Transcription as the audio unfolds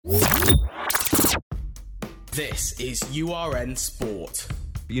This is URN Sport.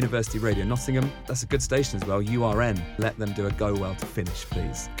 University Radio Nottingham, that's a good station as well, URN. Let them do a go well to finish,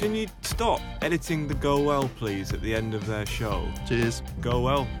 please. Can you stop editing the go well, please, at the end of their show? Cheers. Go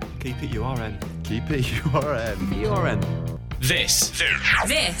well. Keep it URN. Keep it URN. URN. This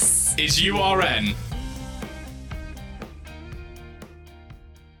is URN.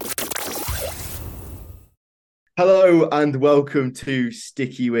 Hello and welcome to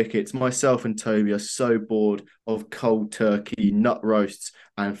Sticky Wickets. Myself and Toby are so bored of cold turkey, nut roasts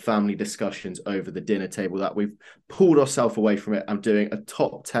and family discussions over the dinner table that we've pulled ourselves away from it and doing a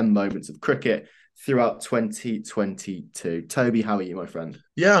top 10 moments of cricket throughout 2022. Toby, how are you, my friend?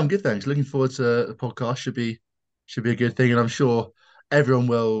 Yeah, I'm good, thanks. Looking forward to the podcast. Should be a good thing, and I'm sure everyone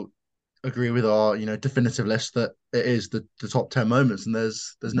will agree with our definitive list that it is the top 10 moments, and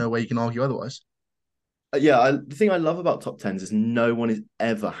there's no way you can argue otherwise. The thing I love about top 10s is no one is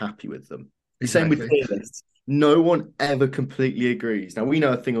ever happy with them. Exactly. Same with tier lists. No one ever completely agrees. Now, we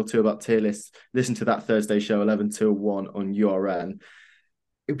know a thing or two about tier lists. Listen to that Thursday show, 11 till 1 on URN.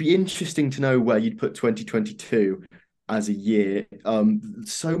 It'd be interesting to know where you'd put 2022 as a year.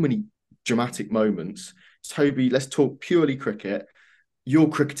 So many dramatic moments. Toby, let's talk purely cricket. Your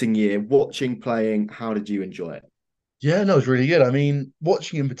cricketing year, watching, playing, how did you enjoy it? Yeah, no, it was really good. I mean,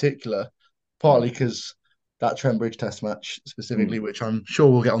 watching in particular, partly because that Trent Bridge Test match specifically, which I'm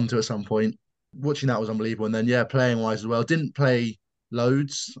sure we'll get onto at some point. Watching that was unbelievable. And then, playing wise as well. Didn't play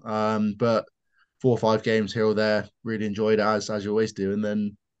loads, but 4 or 5 games here or there. Really enjoyed it as you always do. And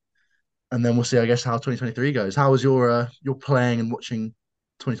then we'll see, I guess, how 2023 goes. How was your playing and watching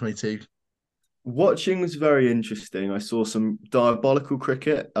 2022? Watching was very interesting. I saw some diabolical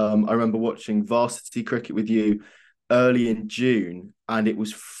cricket. I remember watching varsity cricket with you early in June, and it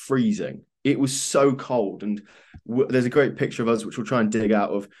was freezing. It was so cold, and there's a great picture of us which we'll try and dig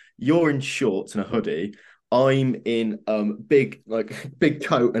out of. You're in shorts and a hoodie. I'm in big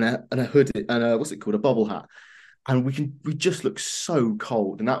coat and a hoodie and a bubble hat, and we just look so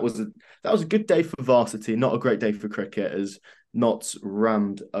cold. And that was a good day for varsity, not a great day for cricket, as Notts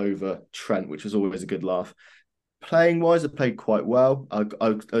rammed over Trent, which was always a good laugh. Playing wise, I played quite well. I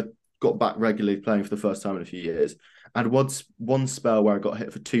got back regularly playing for the first time in a few years. And one spell where I got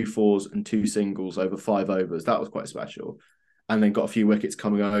hit for 2 fours and 2 singles over 5 overs. That was quite special. And then got a few wickets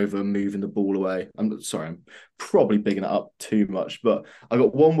coming over, moving the ball away. I'm probably bigging it up too much, but I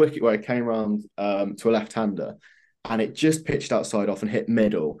got 1 wicket where I came around to a left-hander, and it just pitched outside off and hit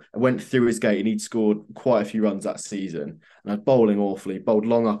middle. I went through his gate, and he'd scored quite a few runs that season. And I was bowling awfully, bowled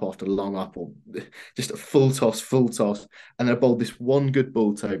long up after long up, or just a full toss. And then I bowled this one good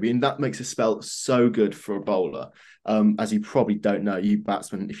ball, Toby, and that makes a spell so good for a bowler. As you probably don't know, you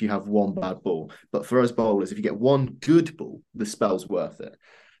batsmen, if you have one bad ball. But for us bowlers, if you get one good ball, the spell's worth it.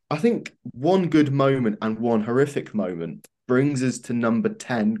 I think one good moment and one horrific moment brings us to number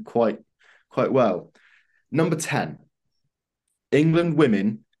 10 quite well. Number 10, England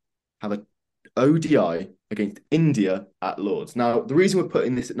women have an ODI against India at Lords. Now, the reason we're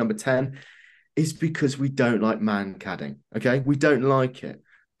putting this at number 10 is because we don't like man-cadding, okay? We don't like it.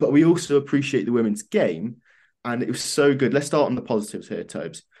 But we also appreciate the women's game, and it was so good. Let's start on the positives here,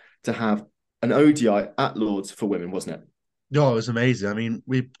 Tobes, to have an ODI at Lords for women, wasn't it? Yeah, it was amazing. I mean,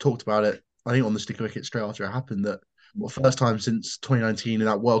 we talked about it, I think, on the Sticky Wicket straight after it happened, that first time since 2019 in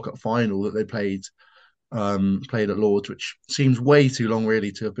that World Cup final that they played at Lords, which seems way too long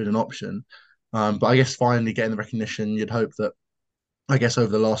really to have been an option. But I guess finally getting the recognition, you'd hope that, I guess,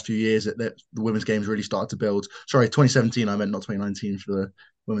 over the last few years that the women's games really started to build. Sorry, 2017, I meant, not 2019 for the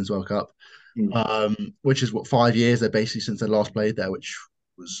Women's World Cup, which is 5 years they're basically since they last played there, which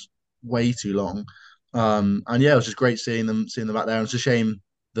was way too long. And it was just great seeing them back there. And it's a shame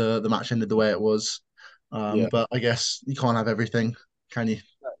the match ended the way it was. But I guess you can't have everything, can you?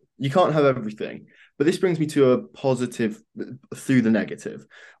 You can't have everything. But this brings me to a positive through the negative.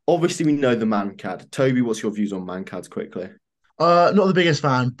 Obviously, we know the man-cad. Toby, what's your views on man-cads quickly? Not the biggest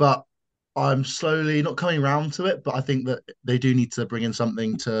fan, but I'm slowly not coming around to it. But I think that they do need to bring in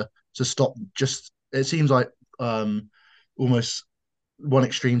something to stop. Just, it seems like almost one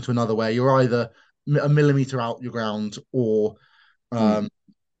extreme to another, where you're either a millimetre out your ground or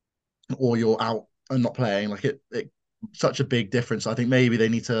you're out and not playing. Like it such a big difference. I think maybe they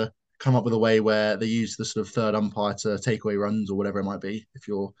need to come up with a way where they use the sort of third umpire to take away runs or whatever it might be if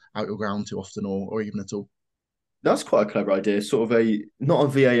you're out your ground too often or even at all. That's quite a clever idea. Sort of not a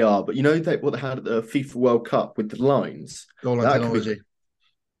VAR, but what they had at the FIFA World Cup with the lines. Goal line technology.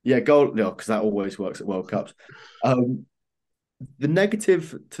 Because that always works at World Cups. The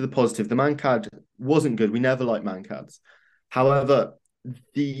negative to the positive, the man-cad wasn't good. We never liked man-cads. However,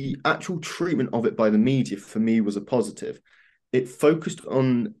 the actual treatment of it by the media for me was a positive. It focused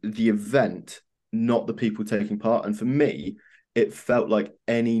on the event, not the people taking part. And for me, it felt like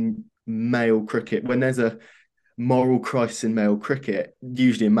any male cricket, when there's a moral crisis in male cricket,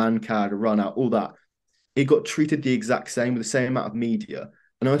 usually a man card, a run out, all that, it got treated the exact same with the same amount of media.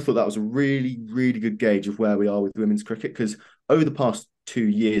 And I thought that was a really, really good gauge of where we are with women's cricket, because over the past 2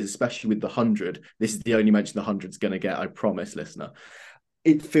 years, especially with the 100, this is the only mention the 100's going to get, I promise, listener.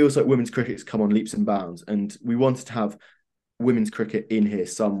 It feels like women's cricket's come on leaps and bounds, and we wanted to have women's cricket in here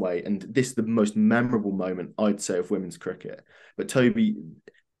some way. And this is the most memorable moment, I'd say, of women's cricket. But Toby,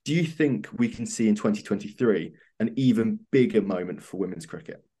 do you think we can see in 2023 an even bigger moment for women's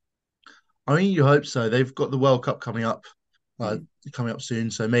cricket? I mean, you hope so. They've got the World Cup coming up soon,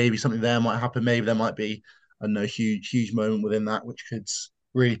 so maybe something there might happen. Maybe there might be a huge moment within that, which could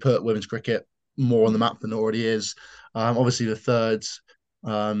really put women's cricket more on the map than it already is. Obviously, the third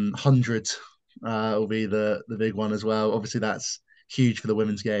 100 will be the big one as well. Obviously, that's huge for the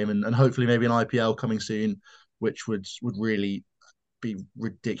women's game, and hopefully maybe an IPL coming soon, which would really be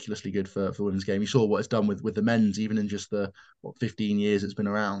ridiculously good for women's game. You saw what it's done with the men's, even in just the 15 years it's been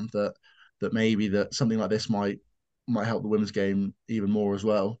around. That maybe that something like this might help the women's game even more as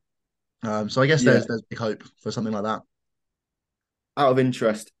well. So I guess there's big hope for something like that. Out of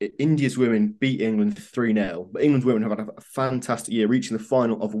interest, India's women beat England 3-0, but England's women have had a fantastic year, reaching the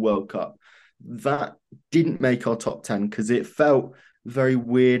final of a World Cup. That didn't make our top 10 because it felt very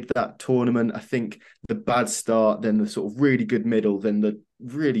weird, that tournament. I think the bad start, then the sort of really good middle, then the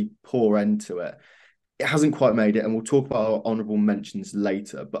really poor end to it. It hasn't quite made it, and we'll talk about our honourable mentions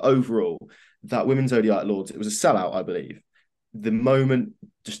later. But overall, that women's ODI at Lords, it was a sellout, I believe. The moment,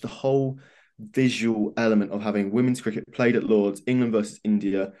 just the whole visual element of having women's cricket played at Lords, England versus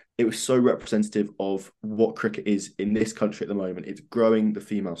India, it was so representative of what cricket is in this country at the moment. It's growing the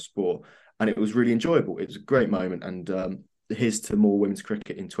female sport, and it was really enjoyable. It was a great moment, and here's to more women's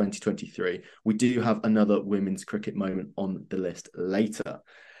cricket in 2023. We do have another women's cricket moment on the list later.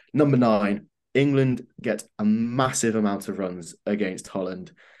 Number 9, England get a massive amount of runs against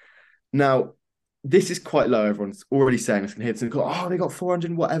Holland. Now, this is quite low. Everyone's already saying this, and hits and go, oh, they got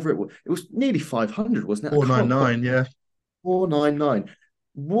 400, whatever it was. It was nearly 500, wasn't it? 499, yeah. 499.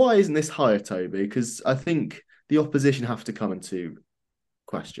 Why isn't this higher, Toby? Because I think the opposition have to come into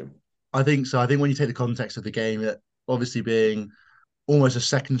question. I think so. I think when you take the context of the game, it obviously being almost a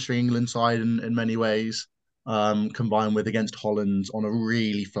second string England side in many ways, combined with against Holland on a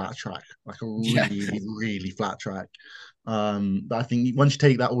really flat track, like a really flat track. But I think once you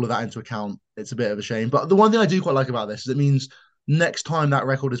take all of that into account, it's a bit of a shame. But the one thing I do quite like about this is it means next time that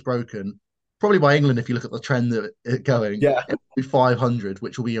record is broken, probably by England, if you look at the trend of it going, it'll be 500,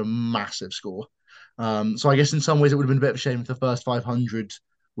 which will be a massive score. So I guess in some ways it would have been a bit of a shame if the first 500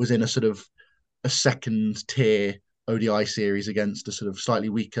 was in a sort of a second tier ODI series against a sort of slightly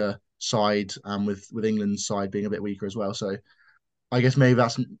weaker side, and with England's side being a bit weaker as well. So I guess maybe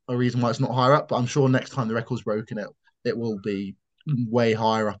that's a reason why it's not higher up. But I'm sure next time the record's broken, it will be way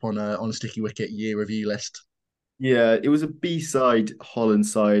higher up on a sticky wicket year review list. Yeah, it was a B-side Holland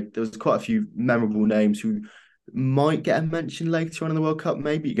side. There was quite a few memorable names who might get a mention later on in the World Cup.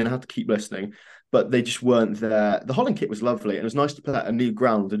 Maybe you're going to have to keep listening, but they just weren't there. The Holland kit was lovely, and it was nice to play at a new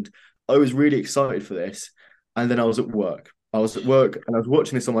ground. And I was really excited for this. And then I was at work. And I was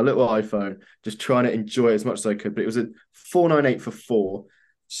watching this on my little iPhone, just trying to enjoy it as much as I could. But it was a 498 for 4.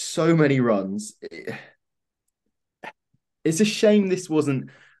 So many runs. It's a shame this wasn't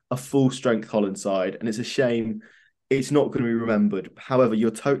a full-strength Holland side, and it's a shame it's not going to be remembered. However,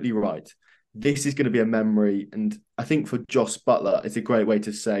 you're totally right. This is going to be a memory, and I think for Jos Buttler, it's a great way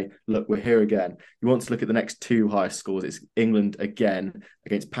to say, look, we're here again. You want to look at the next 2 highest scores. It's England again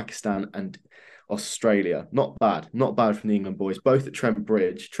against Pakistan and Australia. Not bad from the England boys, both at Trent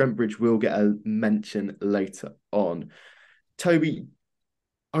Bridge. Trent Bridge will get a mention later on. Toby,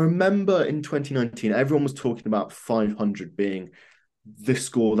 I remember in 2019, everyone was talking about 500 being the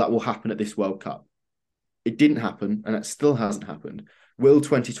score that will happen at this World Cup. It didn't happen, and it still hasn't happened. Will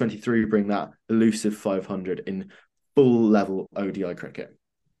 2023 bring that elusive 500 in full level ODI cricket?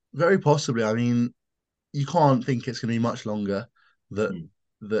 Very possibly. I mean, you can't think it's going to be much longer that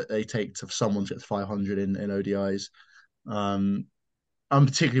they take to someone to get 500 in ODIs. And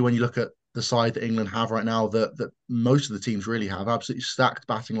particularly when you look at the side that England have right now, that most of the teams really have absolutely stacked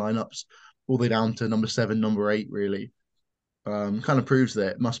batting lineups, all the way down to number 7, number 8, really. Kind of proves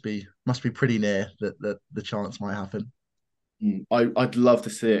that it must be pretty near that the chance might happen. I'd love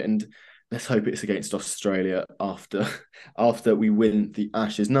to see it, and let's hope it's against Australia after we win the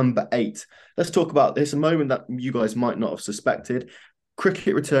Ashes. Number 8. Let's talk about this, a moment that you guys might not have suspected.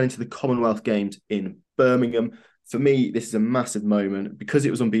 cricket returning to the Commonwealth Games in Birmingham. For me, this is a massive moment because it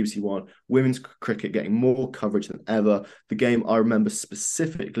was on BBC One. Women's cricket getting more coverage than ever. The game I remember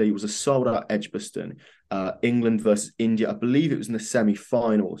specifically was a sold-out Edgbaston, England versus India. I believe it was in the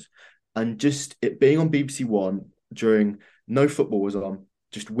semi-finals. And just it being on BBC One during no football was on,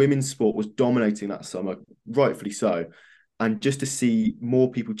 just women's sport was dominating that summer, rightfully so. And just to see more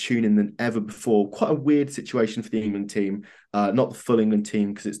people tune in than ever before, quite a weird situation for the England team, not the full England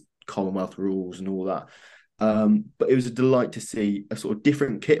team because it's Commonwealth rules and all that. But it was a delight to see a sort of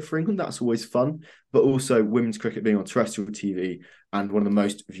different kit for England. That's always fun. But also women's cricket being on terrestrial TV and one of the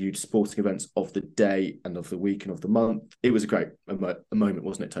most viewed sporting events of the day and of the week and of the month. It was a great moment,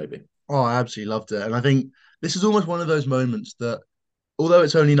 wasn't it, Toby? Oh, I absolutely loved it. And I think this is almost one of those moments that, although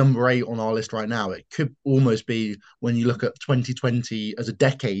it's only number 8 on our list right now, it could almost be, when you look at 2020 as a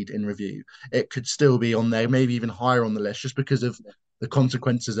decade in review, it could still be on there, maybe even higher on the list, just because of the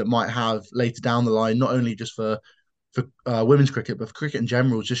consequences it might have later down the line, not only just for women's cricket, but for cricket in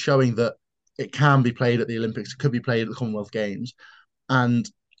general, just showing that it can be played at the Olympics, it could be played at the Commonwealth Games. And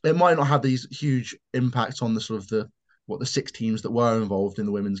it might not have these huge impacts on the sort of the 6 teams that were involved in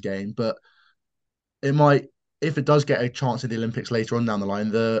the women's game, but it might, if it does get a chance at the Olympics later on down the line,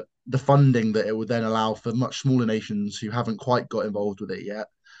 the funding that it would then allow for much smaller nations who haven't quite got involved with it yet,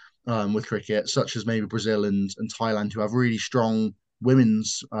 with cricket, such as maybe Brazil and Thailand, who have really strong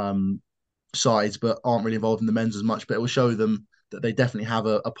women's sides but aren't really involved in the men's as much. But it will show them that they definitely have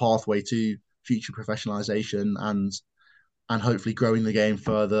a pathway to future professionalization and hopefully growing the game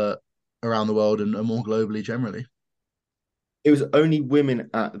further around the world and more globally generally. It was only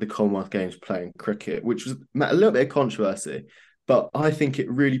women at the Commonwealth Games playing cricket, which was a little bit of controversy, but I think it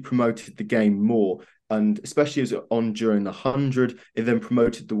really promoted the game more. And especially as it on during the 100, it then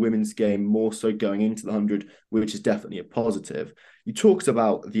promoted the women's game more so going into the 100, which is definitely a positive. You talked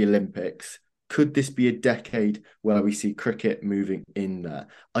about the Olympics. Could this be a decade where we see cricket moving in there?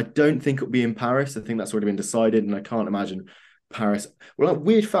 I don't think it'll be in Paris. I think that's already been decided, and I can't imagine Paris. Well, a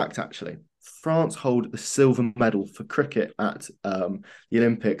weird fact, actually. France hold the silver medal for cricket at the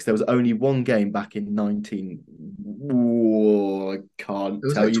Olympics. There was only one game back in 19... I can't It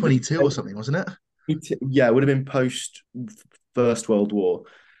was tell like you. 22 or something, wasn't it? Yeah, it would have been post First World War.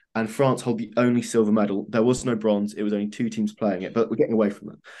 And France hold the only silver medal. There was no bronze. It was only 2 teams playing it, but we're getting away from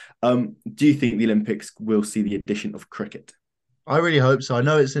that. Do you think the Olympics will see the addition of cricket? I really hope so. I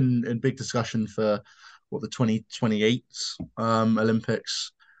know it's in big discussion for the 2028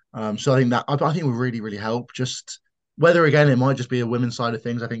 Olympics. So I think it will really, really help. Just whether, again, it might just be a women's side of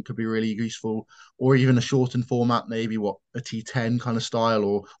things, I think could be really useful, or even a shortened format, maybe a T10 kind of style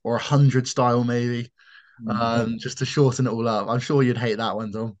or 100 style maybe, just to shorten it all up. I'm sure you'd hate that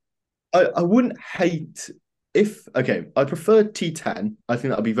one, Tom. I wouldn't hate I prefer T10. I think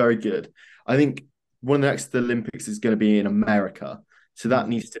that would be very good. I think one of the next Olympics is going to be in America. So that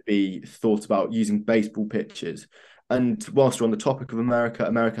needs to be thought about using baseball pitches. And whilst we're on the topic of America,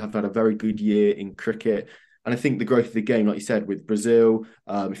 America have had a very good year in cricket. And I think the growth of the game, like you said, with Brazil,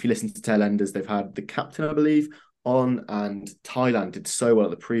 if you listen to Tailenders, they've had the captain, I believe, on, and Thailand did so well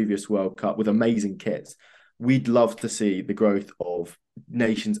at the previous World Cup with amazing kits. We'd love to see the growth of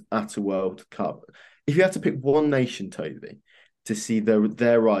nations at a World Cup. If you had to pick one nation, Toby, to see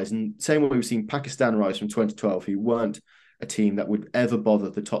their rise, and same way we've seen Pakistan rise from 2012, who weren't a team that would ever bother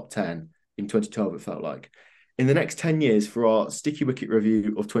the top 10 in 2012, it felt like. In the next 10 years, for our Sticky Wicket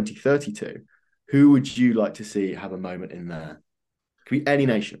review of 2032, who would you like to see have a moment in there? Could be any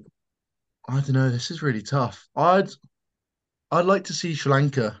nation. I don't know. This is really tough. I'd like to see Sri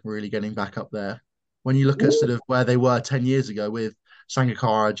Lanka really getting back up there. When you look at sort of where they were 10 years ago with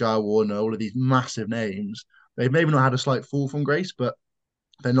Sangakkara, Jayawarne, all of these massive names, they've maybe not had a slight fall from grace, but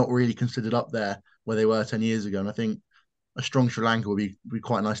they're not really considered up there where they were 10 years ago. And I think a strong Sri Lanka would be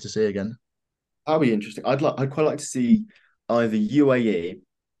quite nice to see again. That'd be interesting. I'd quite like to see either UAE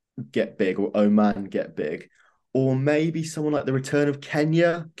get big or Oman get big, or maybe someone like the return of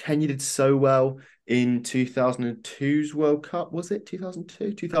Kenya. Kenya did so well in 2002's World Cup. Was it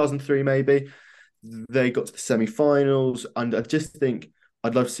 2002? 2003 maybe. They got to the semi-finals, and I just think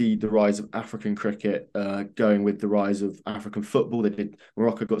I'd love to see the rise of African cricket going with the rise of African football.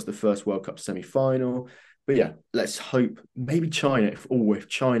 Morocco got to the first World Cup semi-final. But yeah, let's hope maybe China, if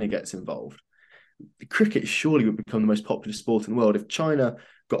China gets involved. Cricket surely would become the most popular sport in the world. If China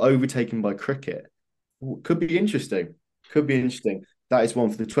got overtaken by cricket, could be interesting. Could be interesting. That is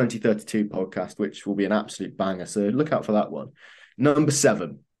one for the 2032 podcast, which will be an absolute banger. So look out for that one. Number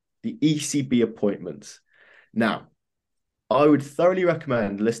 7, the ECB appointments. Now, I would thoroughly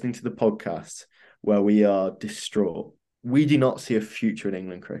recommend listening to the podcast where we are distraught we do not see a future in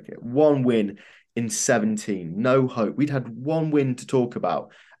England cricket. One win in 17, no hope. We'd had one win to talk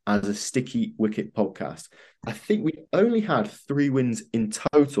about as a Sticky Wicket podcast. I think we only had 3 wins in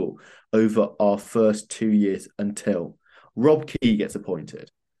total over our first 2 years until Rob Key gets appointed.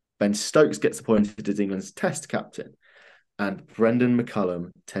 Ben Stokes gets appointed as England's Test captain, and Brendan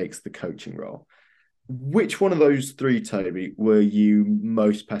McCullum takes the coaching role. Which one of those 3, Toby, were you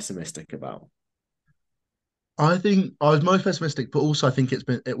most pessimistic about? I think I was most pessimistic, but also I think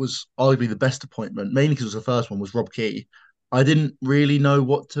it was arguably the best appointment, mainly because it was the first one, was Rob Key. I didn't really know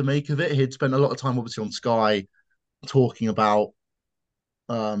what to make of it. He'd spent a lot of time, obviously, on Sky talking about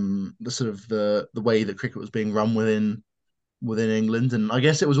the sort of the way that cricket was being run within England, and I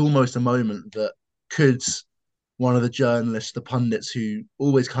guess it was almost a moment that could one of the journalists, the pundits who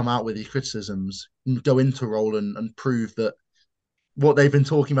always come out with these criticisms, go into a role and prove that what they've been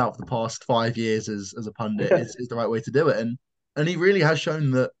talking about for the past 5 years as a pundit is the right way to do it. And he really has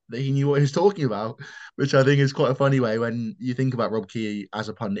shown that he knew what he was talking about, which I think is quite a funny way when you think about Rob Key as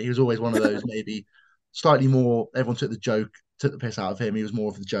a pundit. He was always one of those maybe slightly more, everyone took the piss out of him. He was more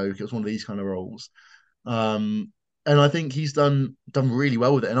of the joke. It was one of these kind of roles. And I think he's done really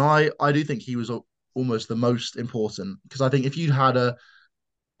well with it. And I do think he was almost the most important, because I think if you'd had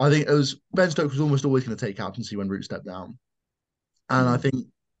I think it was Ben Stokes was almost always going to take captaincy when Root stepped down. And I think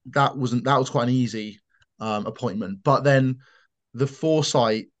that was quite an easy appointment. But then the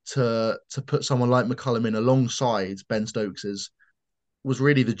foresight to put someone like McCullum in alongside Ben Stokes's was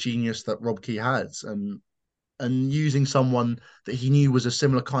really the genius that Rob Key had, and using someone that he knew was a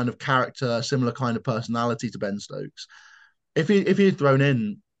similar kind of character, similar kind of personality to Ben Stokes. If he had thrown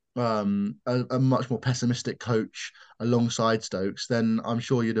in a much more pessimistic coach alongside Stokes, then I'm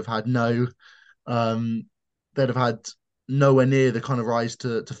sure you'd have had they'd have had nowhere near the kind of rise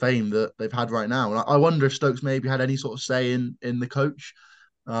to fame that they've had right now. And I wonder if Stokes maybe had any sort of say in the coach,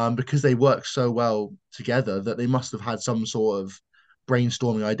 because they work so well together that they must have had some sort of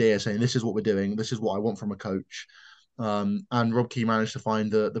brainstorming idea saying, this is what we're doing, this is what I want from a coach. And Rob Key managed to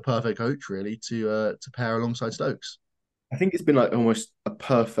find the perfect coach really to pair alongside Stokes. I think it's been like almost a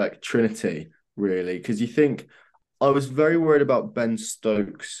perfect trinity, really, because you think I was very worried about Ben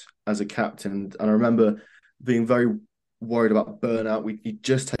Stokes as a captain, and I remember being very worried about burnout. We'd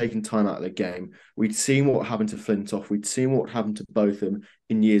just taken time out of the game. We'd seen what happened to Flintoff. We'd seen what happened to Botham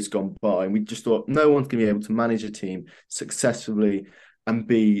in years gone by. And we just thought no one's going to be able to manage a team successfully and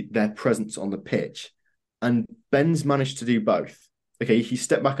be their presence on the pitch. And Ben's managed to do both. Okay, he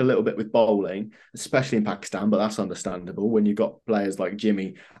stepped back a little bit with bowling, especially in Pakistan, but that's understandable when you've got players like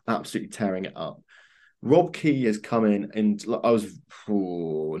Jimmy absolutely tearing it up. Rob Key has come in, and I was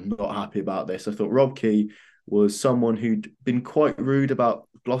not happy about this. I thought Rob Key was someone who'd been quite rude about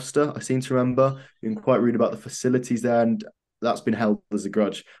Gloucester. I seem to remember being quite rude about the facilities there, and that's been held as a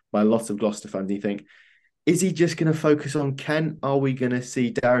grudge by a lot of Gloucester fans. And you think, is he just going to focus on Kent? Are we going to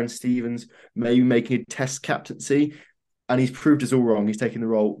see Darren Stevens maybe making a Test captaincy? And he's proved us all wrong. He's taken the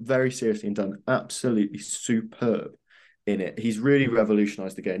role very seriously and done absolutely superb in it. He's really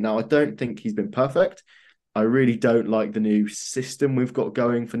revolutionised the game. Now, I don't think he's been perfect. I really don't like the new system we've got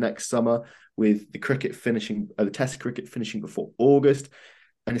going for next summer, with the Test cricket finishing before August,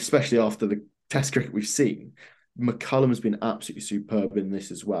 and especially after the Test cricket we've seen. McCullum's been absolutely superb in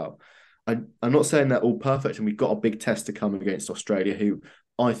this as well. I'm not saying they're all perfect, and we've got a big test to come against Australia, who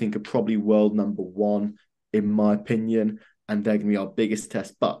I think are probably world number 1, in my opinion, and they're going to be our biggest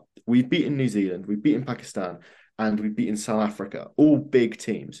test. But we've beaten New Zealand, we've beaten Pakistan, and we've beaten South Africa, all big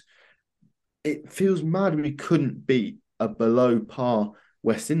teams. It feels mad we couldn't beat a below par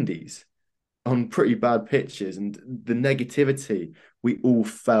West Indies on pretty bad pitches, and the negativity we all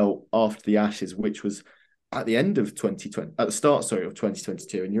felt after the Ashes, which was at the start of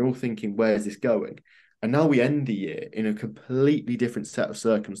 2022, and you're all thinking, where's this going? And now we end the year in a completely different set of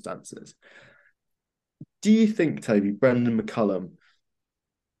circumstances. Do you think, Toby, Brendan McCullum,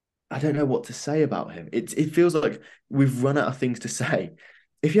 I don't know what to say about him. It feels like we've run out of things to say.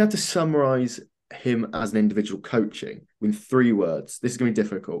 If you had to summarise him as an individual coaching in 3 words, this is going to be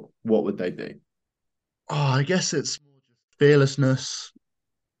difficult, what would they be? Oh, I guess it's fearlessness,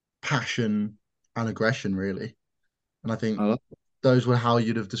 passion, and aggression, really. And I think those were how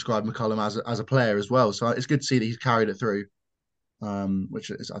you'd have described McCullum as a player as well. So it's good to see that he's carried it through, which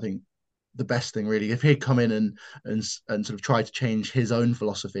is, I think, the best thing, really. If he'd come in and sort of tried to change his own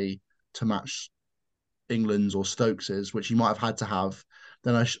philosophy to match England's or Stokes's, which he might have had to have,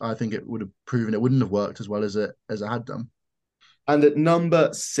 then I think it would have proven it wouldn't have worked as well as it had done. And at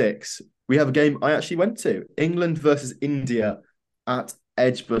number 6, we have a game I actually went to. England versus India at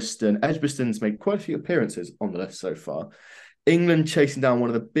Edgbaston. Edgbaston's made quite a few appearances on the list so far. England chasing down one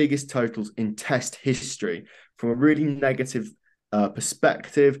of the biggest totals in Test history. From a really negative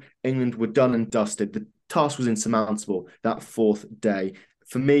perspective, England were done and dusted. The task was insurmountable that fourth day.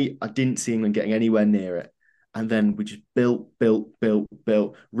 For me, I didn't see England getting anywhere near it. And then we just built.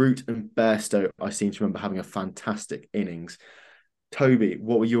 Root and Bairstow, I seem to remember having a fantastic innings. Toby,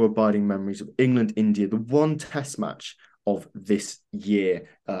 what were your abiding memories of England-India, the one test match of this year,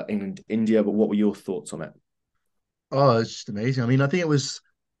 England-India, but what were your thoughts on it? Oh, it's just amazing. I mean, I think it was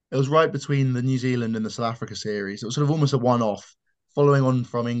right between the New Zealand and the South Africa series. It was sort of almost a one-off, following on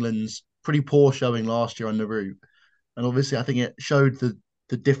from England's pretty poor showing last year under Root. And obviously, I think it showed the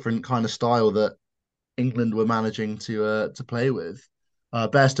different kind of style that England were managing to play with.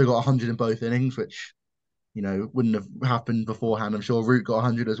 Bairstow got 100 in both innings, which wouldn't have happened beforehand. I'm sure Root got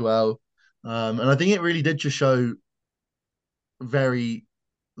 100 as well, and I think it really did just show very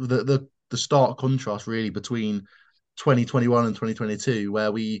the stark contrast really between 2021 and 2022,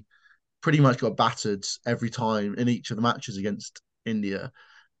 where we pretty much got battered every time in each of the matches against India,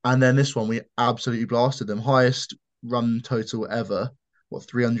 and then this one we absolutely blasted them. Highest run total ever,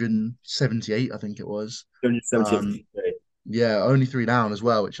 378, I think it was. 378. Yeah, only 3 down as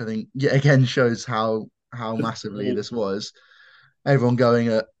well, which I think again shows how massively this was. Everyone going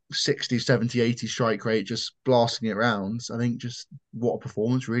at 60, 70, 80 strike rate, just blasting it round. I think just what a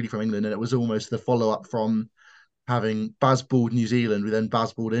performance really from England. And it was almost the follow-up from having Bazballed New Zealand, we then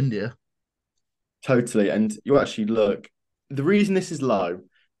Bazballed India. Totally. And you actually look, the reason this is low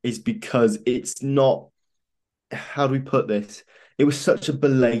is because it's not, how do we put this? It was such a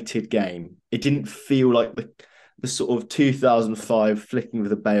belated game. It didn't feel like the sort of 2005 flicking with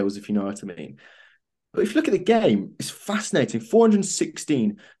the Bales, if you know what I mean. But if you look at the game, it's fascinating.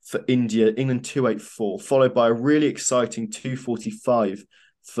 416 for India, England 284, followed by a really exciting 245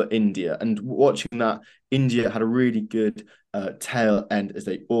 for India. And watching that, India had a really good tail end, as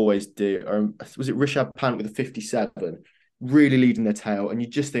they always do. Was it Rishabh Pant with a 57? Really leading their tail. And you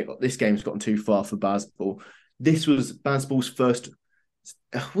just think, this game's gotten too far for Bazball. This was Bazball's first.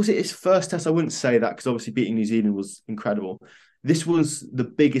 Was it his first test? I wouldn't say that, because obviously beating New Zealand was incredible. This was the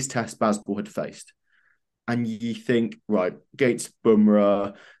biggest test Bazball had faced. And you think, right, against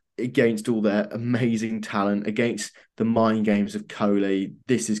Bumrah, against all their amazing talent, against the mind games of Kohli,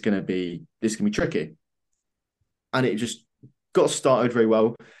 this is going to be tricky. And it just got started very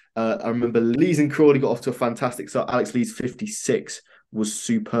well. I remember Lees and Crawley got off to a fantastic start. Alex Lees' 56 was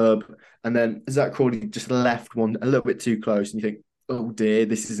superb. And then Zach Crawley just left one a little bit too close. And you think, oh dear,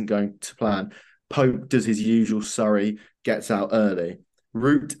 this isn't going to plan. Pope does his usual Surrey, gets out early.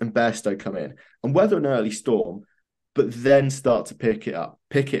 Root and Bairstow come in and weather an early storm, but then start to pick it up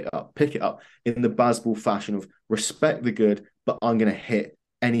in the Bazball fashion of respect the good, but I'm going to hit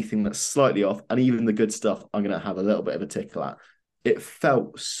anything that's slightly off, and even the good stuff I'm going to have a little bit of a tickle at. It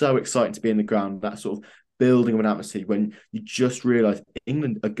felt so exciting to be in the ground, that sort of building of an atmosphere when you just realise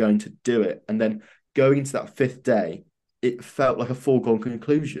England are going to do it. And then going into that fifth day, it felt like a foregone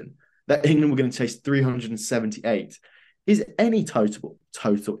conclusion that England were going to chase 378. Is any total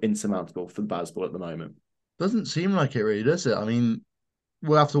insurmountable for the Bazball at the moment? Doesn't seem like it really, does it? I mean,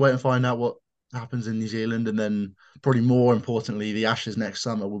 we'll have to wait and find out what happens in New Zealand, and then probably more importantly, the Ashes next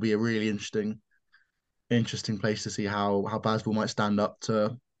summer will be a really interesting place to see how Bazball might stand up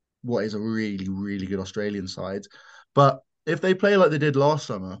to what is a really, really good Australian side. But if they play like they did last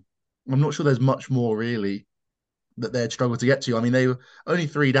summer, I'm not sure there's much more really that they'd struggle to get to. I mean, they were only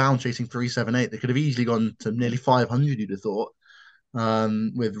 3 down chasing 378. They could have easily gone to nearly 500, you'd have thought,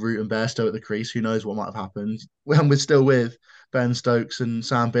 with Root and Bairstow at the crease. Who knows what might have happened? And we're still with Ben Stokes and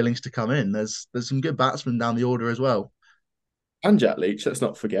Sam Billings to come in. There's some good batsmen down the order as well. And Jack Leach, let's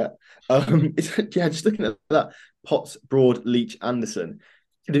not forget. Just looking at that, Potts, Broad, Leach, Anderson,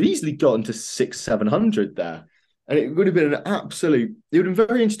 could have easily gotten to 600-700 there. And it would have been it would have been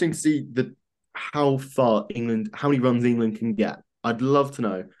very interesting to see how many runs England can get. I'd love to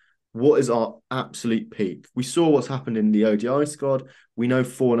know what is our absolute peak. We saw what's happened in the ODI squad. We know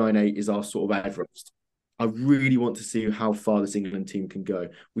 498 is our sort of Everest. I really want to see how far this England team can go.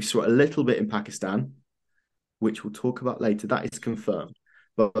 We saw it a little bit in Pakistan, which we'll talk about later. That is confirmed.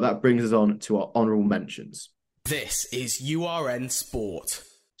 But that brings us on to our honourable mentions. This is URN Sport.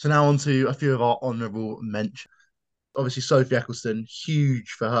 So now on to a few of our honourable mentions. Obviously, Sophie Ecclestone,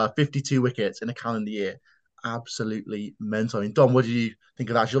 huge for her. 52 wickets in a calendar year. Absolutely mental. I mean, Dom, what do you think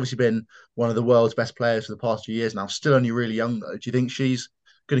of that? She's obviously been one of the world's best players for the past few years now. Still only really young, though. Do you think she's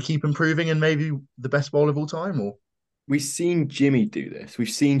going to keep improving and maybe the best bowler of all time? Or we've seen Jimmy do this. We've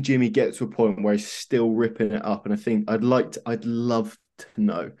seen Jimmy get to a point where he's still ripping it up. And I think I'd love to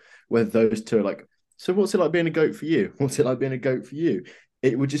know whether those two are like, so what's it like being a goat for you? What's it like being a goat for you?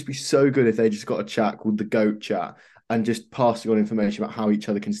 It would just be so good if they just got a chat called the GOAT chat and just passing on information about how each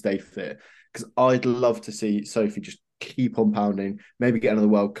other can stay fit. Because I'd love to see Sophie just keep on pounding, maybe get another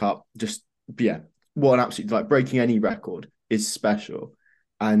World Cup. Just, yeah, what an absolute, like, breaking any record is special.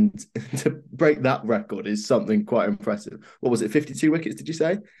 And to break that record is something quite impressive. What was it, 52 wickets, did you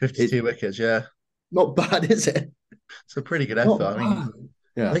say? 52 wickets, yeah. Not bad, is it? It's a pretty good Not effort. I mean, bad.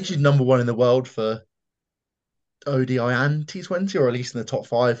 Yeah. I think she's number one in the world for ODI and T20, or at least in the top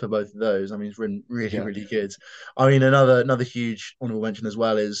five for both of those. I mean, it's really, really, Yeah. really good. I mean, another huge honourable mention as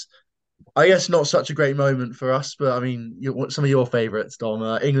well is, I guess, not such a great moment for us, but I mean, some of your favourites, Dom,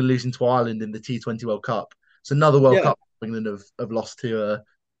 England losing to Ireland in the T20 World Cup. It's another World Yeah. Cup England have lost to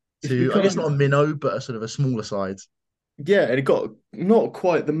It's I guess become- not a minnow, but a sort of a smaller side. Yeah, and it got not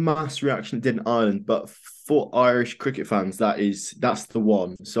quite the mass reaction it did in Ireland, but for Irish cricket fans, that's the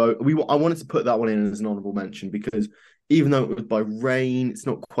one. So I wanted to put that one in as an honourable mention because even though it was by rain, it's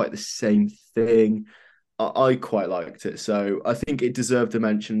not quite the same thing. I quite liked it, so I think it deserved a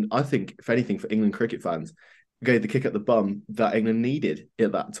mention. I think, if anything, for England cricket fans, it gave the kick up the bum that England needed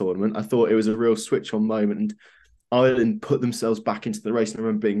at that tournament. I thought it was a real switch-on moment, and Ireland put themselves back into the race. And I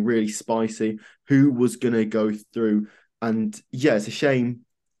remember being really spicy. Who was going to go through? And yeah, it's a shame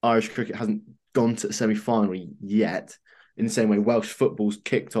Irish cricket hasn't gone to the semi-final yet. In the same way, Welsh football's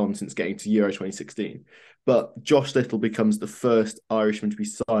kicked on since getting to Euro 2016. But Josh Little becomes the first Irishman to be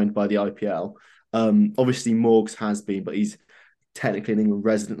signed by the IPL. Obviously, Morgs has been, but he's technically an England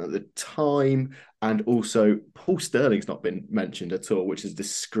resident at the time. And also, Paul Sterling's not been mentioned at all, which is a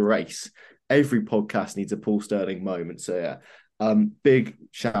disgrace. Every podcast needs a Paul Sterling moment. So yeah, big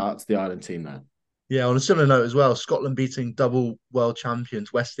shout out to the Ireland team there. Yeah, on a similar note as well, Scotland beating double world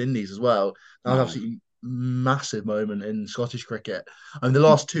champions West Indies as well. That was Wow. absolutely massive moment in Scottish cricket. I mean, the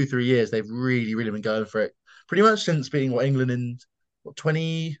last 2-3 years, they've really, really been going for it. Pretty much since beating England in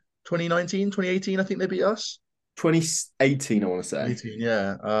 2019, 2018, I think they beat us. 2018, I want to say. 18,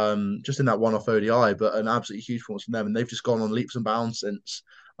 yeah. Just in that one-off ODI, but an absolutely huge performance from them, and they've just gone on leaps and bounds since.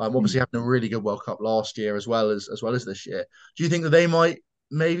 Obviously having a really good World Cup last year as well as this year. Do you think that they might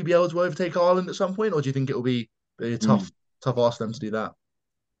maybe be able to overtake Ireland at some point, or do you think it will be a tough ask for them to do that?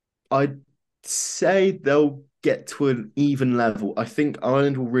 I'd say they'll get to an even level. I think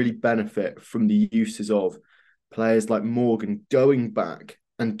Ireland will really benefit from the uses of players like Morgan going back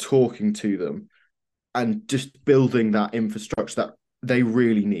and talking to them and just building that infrastructure that they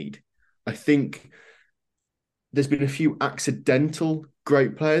really need. I think there's been a few accidental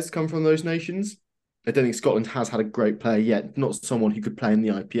great players come from those nations. I don't think Scotland has had a great player yet, not someone who could play in the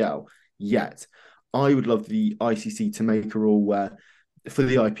IPL yet. I would love the ICC to make a rule where for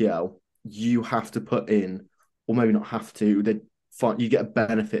the IPL, you have to put in, or maybe not have to, you get a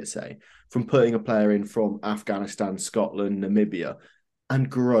benefit, say, from putting a player in from Afghanistan, Scotland, Namibia, and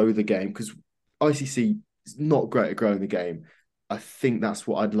grow the game. Because ICC is not great at growing the game. I think that's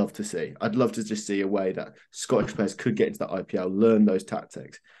what I'd love to see. I'd love to just see a way that Scottish players could get into that IPL, learn those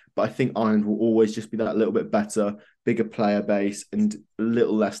tactics. But I think Ireland will always just be that little bit better, bigger player base, and a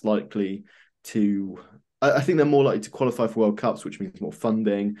little less likely to... I think they're more likely to qualify for World Cups, which means more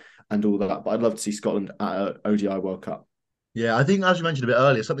funding and all that. But I'd love to see Scotland at an ODI World Cup. Yeah, I think, as you mentioned a bit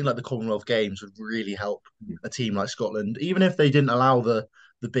earlier, something like the Commonwealth Games would really help a team like Scotland, even if they didn't allow the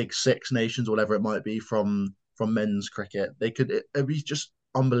big six nations or whatever it might be from men's cricket. It'd be just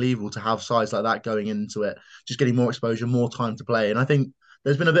unbelievable to have sides like that going into it, just getting more exposure, more time to play. And I think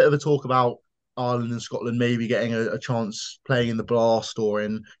there's been a bit of a talk about Ireland and Scotland maybe getting a chance playing in the Blast or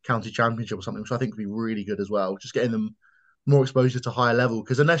in County Championship or something, which I think would be really good as well. Just getting them more exposure to higher level,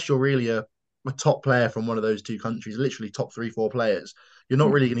 because unless you're really a top player from one of those two countries, literally top 3-4 players, you're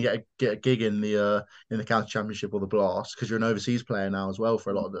not really going to get a gig in the County Championship or the Blast, because you're an overseas player now as well for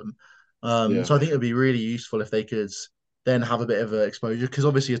a lot of them. So I think it would be really useful if they could then have a bit of exposure, because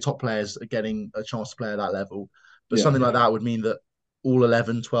obviously your top players are getting a chance to play at that level, but something like that would mean that all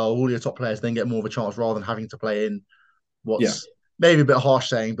 11, 12, all your top players then get more of a chance, rather than having to play in what's maybe a bit harsh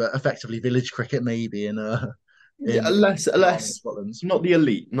saying, but effectively village cricket maybe less not the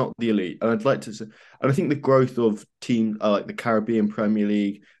elite. And I'd like to say, and I think the growth of team like the Caribbean Premier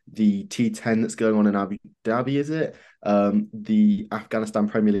League, the T10 that's going on in Abu Dhabi, is it? The Afghanistan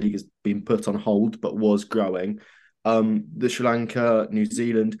Premier League has been put on hold, but was growing. The Sri Lanka, New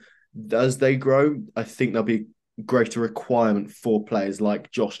Zealand, as they grow, I think there'll be greater requirement for players like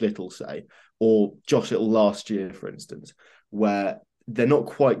Josh Little, say, or Josh Little last year, for instance, where they're not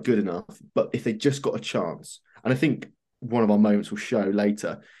quite good enough, but if they just got a chance, and I think one of our moments will show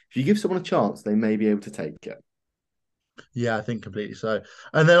later, if you give someone a chance, they may be able to take it. Yeah, I think completely so.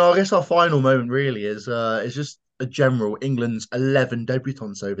 And then I guess our final moment really is just a general England's 11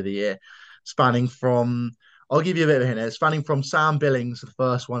 debutants over the year, spanning from I'll give you a bit of a hint here, spanning from Sam Billings, the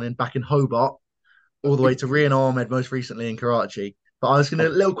first one in back in Hobart, all the way to Rian Ahmed most recently in Karachi. But I was going to a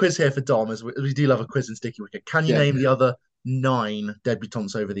little quiz here for Dom, as we do love a quiz in Sticky Wicket. Can you Yeah. name the other 9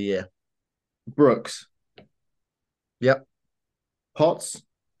 debutants over the year? Brooks, Yep, Potts,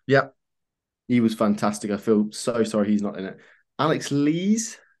 yep, he was fantastic. I feel so sorry he's not in it. Alex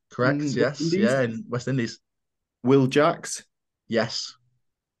Lees correct. in West Yes, Indies, yeah, in West Indies. Will Jacks. Yes.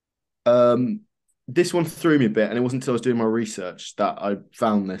 Um, this one threw me a bit, and it wasn't until I was doing my research that I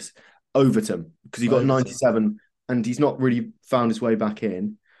found this. Overton, because he got Overton. 97 and he's not really found his way back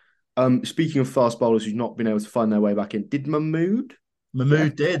in. Speaking of fast bowlers who've not been able to find their way back in, did Mahmood?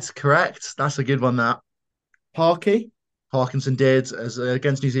 Mahmood did, correct. That's a good one, that. Parky? Parkinson did as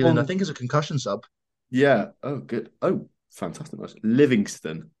against New Zealand, I Um, think as a concussion sub. Yeah. Oh, good. Oh, fantastic. Nice.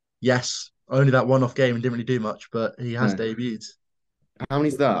 Livingston. Yes, only that one-off game and didn't really do much, but he has No. debuted. How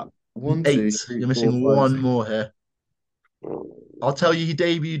many's that? 1, 8. 2, 3, You're 4, missing 5, one 6. more here. I'll tell you, he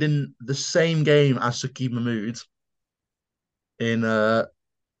debuted in the same game as Saqib Mahmood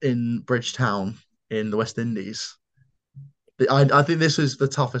in Bridgetown in the West Indies. I think this was the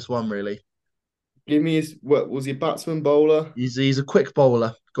toughest one, really. Give me his. What was he? A batsman, bowler? He's a quick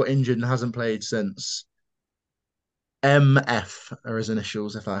bowler, got injured and hasn't played since. MF are his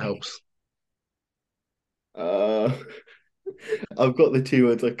initials, if that helps. Uh, I've got the 2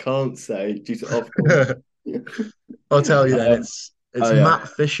 words I can't say due to Ofcom. I'll tell you then, Um, it's oh, yeah. Matt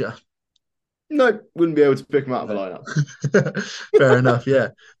Fisher. No, wouldn't be able to pick him out of the lineup. Fair enough, yeah.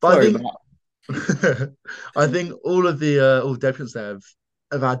 But Sorry, I think Matt. I think all the debutants there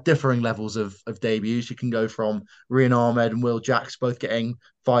have had differing levels of debuts. You can go from Rian Ahmed and Will Jacks both getting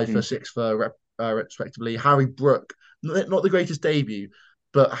 5 for 6 for respectively. Harry Brook, not the greatest debut,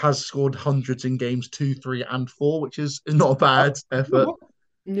 but has scored hundreds in games 2, 3, and 4, which is not a bad effort.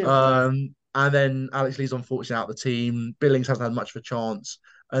 Yeah. And then Alex Lee's unfortunately out of the team. Billings hasn't had much of a chance.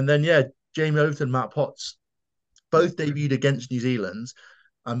 And then yeah, Jamie Overton, Matt Potts, both debuted against New Zealand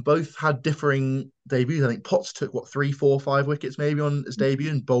and both had differing debuts. I think Potts took 3, 4, 5 wickets maybe on his debut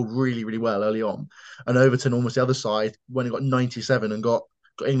and bowled really, really well early on. And Overton almost the other side when he got 97 and got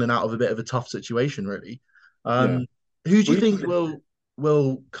England out of a bit of a tough situation, really. Yeah. Who do you think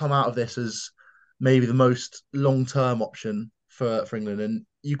will come out of this as maybe the most long-term option for England? And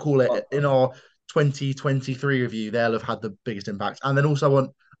you call it in our 2023 review, they'll have had the biggest impact. And then also I want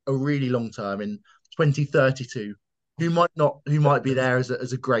a really long term in 2032 who might be there as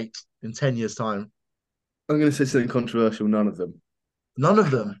a great in 10 years time. I'm going to say something controversial. None of them. None of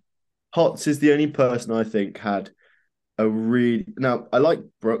them. Potts is the only person I think had a really. Now I like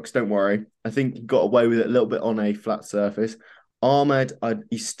Brooks. Don't worry. I think he got away with it a little bit on a flat surface. Ahmed,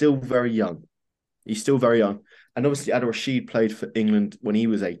 he's still very young. He's still very young, and obviously Adil Rashid played for England when he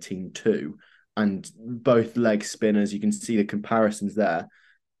was 18 too, and both leg spinners. You can see the comparisons there,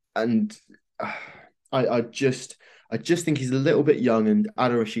 and I just think he's a little bit young, and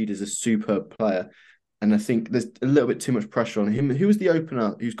Adil Rashid is a superb player. And I think there's a little bit too much pressure on him. Who was the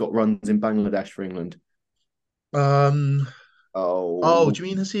opener who's got runs in Bangladesh for England? Do Oh, you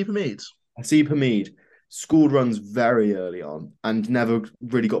mean Haseeb Hameed? Haseeb Hameed scored runs very early on and never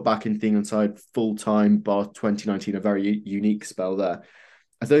really got back into the England side full time, bar 2019, a very unique spell there.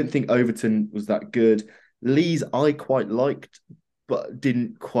 I don't think Overton was that good. Lees I quite liked, but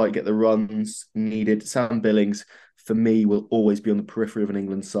didn't quite get the runs needed. Sam Billings, for me, will always be on the periphery of an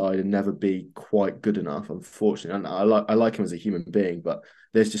England side and never be quite good enough, unfortunately. And I like him as a human being, but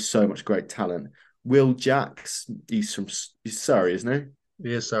there's just so much great talent. Will Jacks, he's Surrey, isn't he?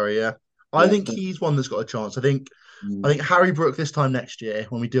 Yeah, sorry, yeah. I think he's one that's got a chance. I think Harry Brook this time next year,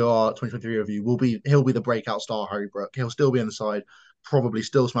 when we do our 2023 review, he'll be the breakout star, Harry Brook. He'll still be on the side, probably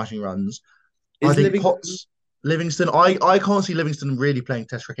still smashing runs. I think Livingston, I can't see Livingston really playing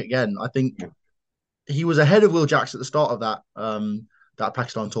Test cricket again. I think he was ahead of Will Jacks at the start of that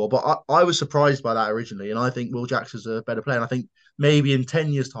Pakistan tour, but I was surprised by that originally, and I think Will Jacks is a better player. And I think maybe in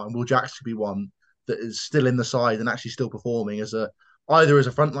 10 years' time, Will Jacks could be one that is still in the side and actually still performing either as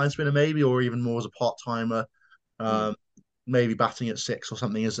a frontline spinner, maybe, or even more as a part timer, maybe batting at 6 or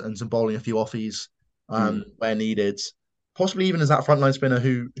something, and some bowling a few offies where needed. Possibly even as that frontline spinner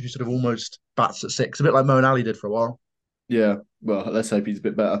who sort of almost bats at 6, a bit like Moeen Ali did for a while. Yeah, well, let's hope he's a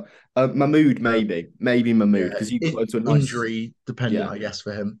bit better. Mahmood, maybe Mahmood, because he got into a nice injury dependent, I guess,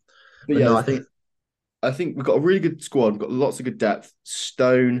 for him. But no, I think we've got a really good squad. We've got lots of good depth.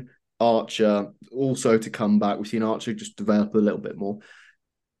 Stone, Archer, also to come back. We've seen Archer just develop a little bit more.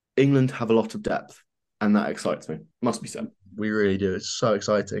 England have a lot of depth. and that excites me. Must be said. We really do. It's so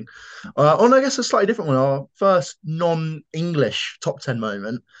exciting. On, I guess, a slightly different one. Our first non-English top 10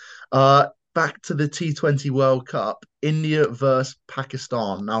 moment. Back to the T20 World Cup, India versus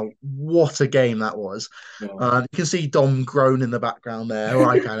Pakistan. Now, what a game that was. Yeah. You can see Dom groan in the background there, or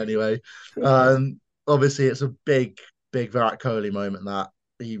I can anyway. Obviously, it's a big, big Virat Kohli moment that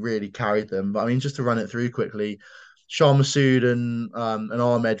he really carried them. But I mean, just to run it through quickly, Shah Masood and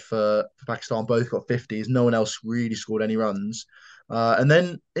Ahmed for Pakistan both got 50s. No one else really scored any runs. And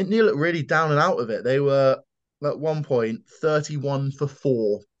then India looked really down and out of it. They were at one point 31 for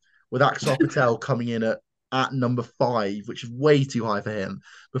 4, with Axar Patel coming in at number 5, which is way too high for him,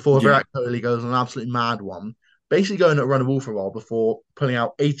 before Virat Kohli goes on an absolutely mad one, basically going at run of ball for a while before pulling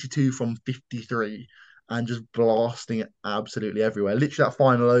out 82 from 53 and just blasting it absolutely everywhere. Literally, that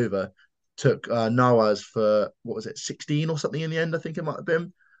final over took Nawaz for, what was it, 16 or something in the end, I think it might have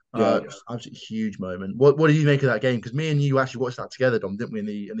been. Absolutely huge moment. What did you make of that game? Because me and you actually watched that together, Dom, didn't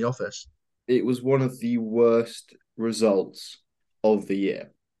we, in the office? It was one of the worst results of the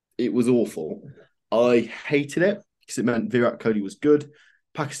year. It was awful. I hated it because it meant Virat Kohli was good.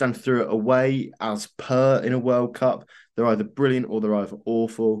 Pakistan threw it away as per in a World Cup. They're either brilliant or they're either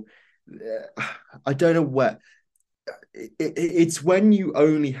awful. I don't know where. It's when you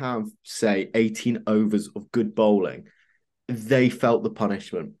only have, say, 18 overs of good bowling, they felt the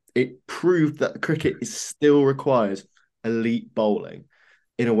punishment. It proved that cricket still requires elite bowling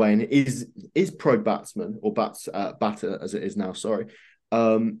in a way, and it is pro batsman or batter as it is now. Sorry,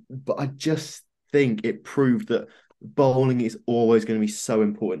 but I just think it proved that bowling is always going to be so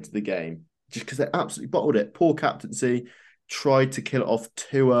important to the game, just because they absolutely bottled it. Poor captaincy, tried to kill it off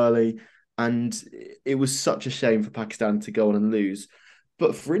too early, and it was such a shame for Pakistan to go on and lose.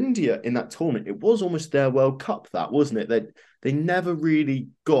 But for India in that tournament, it was almost their World Cup, that wasn't it? They never really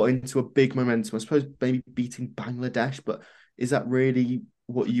got into a big momentum. I suppose maybe beating Bangladesh, but is that really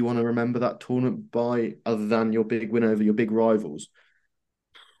what you want to remember that tournament by, other than your big win over your big rivals?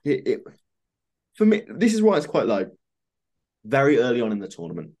 For me, this is why it's quite low. Very early on in the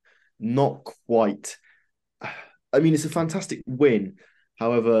tournament, not quite. I mean, it's a fantastic win.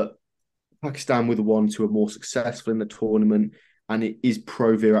 However, Pakistan were the ones who are more successful in the tournament, and it is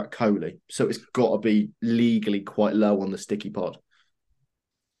pro Virat Kohli, so it's got to be legally quite low on the sticky pod.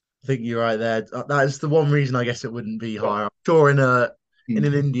 I think you're right there. That is the one reason I guess it wouldn't be higher. I'm sure in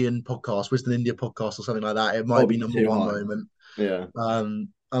an Indian podcast, Wisdom India podcast or something like that, it might be number one high. moment. Yeah.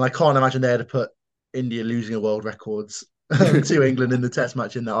 And I can't imagine they'd have put India losing a world records to England in the test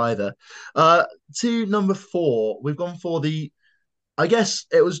match in there either. To number 4, we've gone for I guess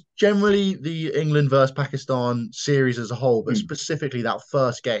it was generally the England versus Pakistan series as a whole, but specifically that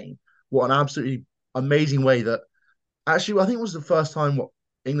first game. What an absolutely amazing way that actually I think it was the first time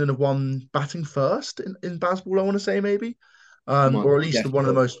England have won batting first in baseball, I want to say maybe. Or at least one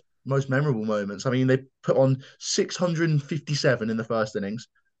of the most memorable moments. I mean, they put on 657 in the first innings,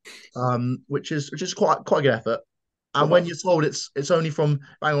 which is quite a good effort. And when you're told it's only from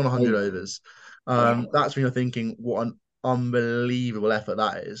bang on 100 overs, that's when you're thinking, what an unbelievable effort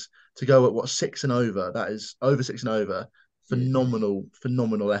that is to go at 6 and over. That is over 6 and over.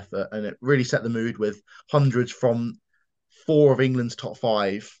 Phenomenal effort, and it really set the mood with hundreds from 4 of England's top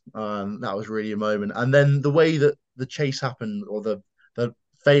 5. That was really a moment. And then the way that the chase happened, or the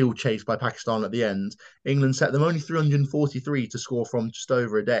failed chase by Pakistan at the end, England set them only 343 to score from just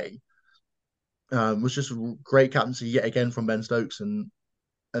over a day. Was just great captaincy yet again from Ben Stokes, and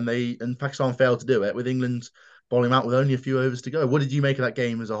Pakistan failed to do it, with England bowling out with only a few overs to go. What did you make of that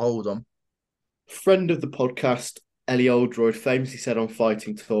game as a whole, Dom? Friend of the podcast, Ellie Oldroyd, famously said on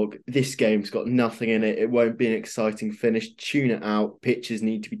Fighting Talk, this game's got nothing in it. It won't be an exciting finish. Tune it out. Pitches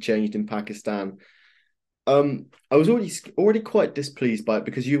need to be changed in Pakistan. I was already quite displeased by it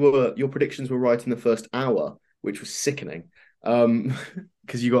because your predictions were right in the first hour, which was sickening.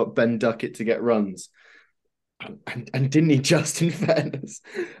 Because you got Ben Duckett to get runs. And didn't he, just in fairness?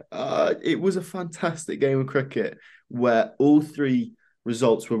 It was a fantastic game of cricket where all 3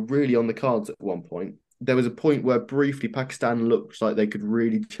 results were really on the cards at one point. There was a point where briefly Pakistan looked like they could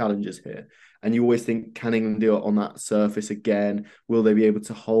really challenge us here. And you always think, can England do it on that surface again? Will they be able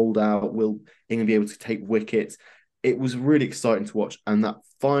to hold out? Will England be able to take wickets? It was really exciting to watch. And that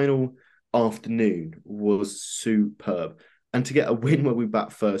final afternoon was superb. And to get a win where we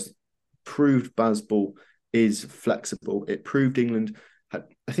bat first proved Bazball is flexible. It proved England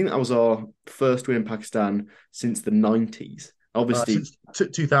I think that was our first win in Pakistan since the 90s. Obviously,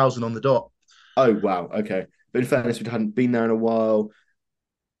 since 2000 on the dot. Oh, wow. Okay. But in fairness, we hadn't been there in a while.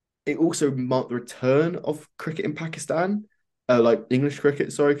 It also marked the return of cricket in Pakistan. like English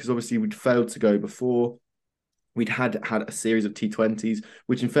cricket, sorry, because obviously we'd failed to go before. We'd had a series of T20s,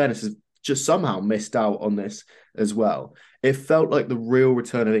 which in fairness has just somehow missed out on this as well. It felt like the real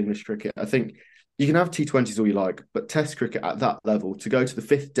return of English cricket. I think you can have T20s all you like, but Test cricket at that level, to go to the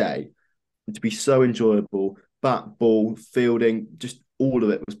fifth day, and to be so enjoyable, bat, ball, fielding, just all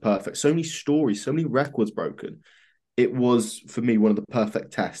of it was perfect. So many stories, so many records broken. It was, for me, one of the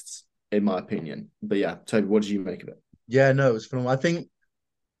perfect tests, in my opinion. But yeah, Toby, what did you make of it? Yeah, no, it was phenomenal. I think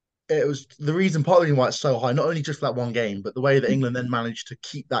it was the reason, partly why it's so high, not only just for that one game, but the way that England then managed to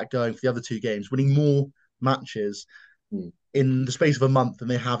keep that going for the other two games, winning more matches Mm. in the space of a month than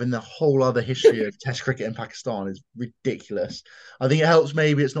they have in the whole other history of Test cricket in Pakistan is ridiculous. I think it helps.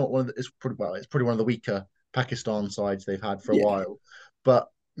 Maybe it's not one of the, it's probably one of the weaker Pakistan sides they've had for a Yeah. while, but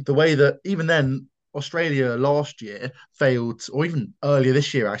the way that even then Australia last year failed, or even earlier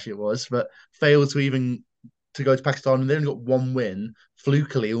this year actually it was, but failed to even to go to Pakistan, and they only got one win,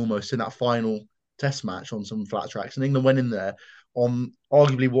 flukily almost, in that final Test match on some flat tracks. And England went in there on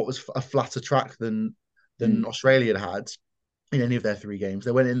arguably what was a flatter track than Mm. Australia had in any of their three games.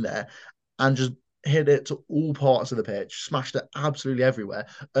 They went in there and just hit it to all parts of the pitch, smashed it absolutely everywhere,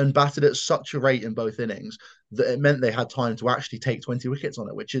 and batted at such a rate in both innings that it meant they had time to actually take 20 wickets on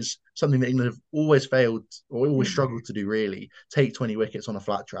it, which is something that England have always failed or always struggled to do, really, take 20 wickets on a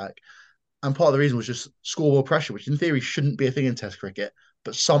flat track. And part of the reason was just scoreboard pressure, which in theory shouldn't be a thing in Test cricket,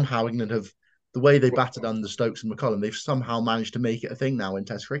 but somehow England have, the way they batted under Stokes and McCullum, they've somehow managed to make it a thing now in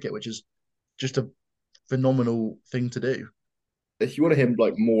Test cricket, which is just a phenomenal thing to do. If you want to hear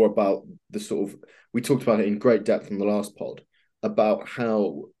like more about the sort of, we talked about it in great depth in the last pod about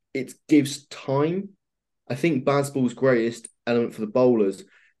how it gives time. I think Bazball's greatest element for the bowlers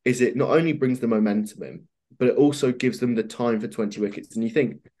is it not only brings the momentum in, but it also gives them the time for 20 wickets. And you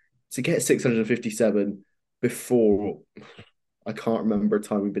think to get 657 before, I can't remember a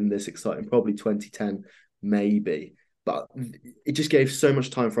time we've been this exciting, probably 2010, maybe. But it just gave so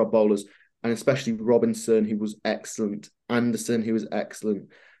much time for our bowlers, and especially Robinson, who was excellent, Anderson, who was excellent.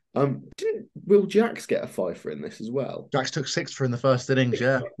 Didn't Will Jacks get a fifer in this as well? Jacks took six for in the first innings,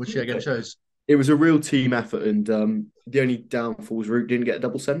 yeah, which again shows. It was a real team effort, and the only downfall was Root didn't get a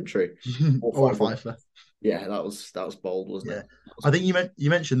double century or a fifer. Yeah, that was bold, wasn't it? I think you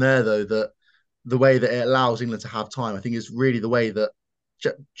mentioned there though that the way that it allows England to have time, I think, is really the way that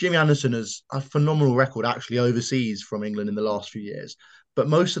Jimmy Anderson has a phenomenal record actually overseas from England in the last few years. But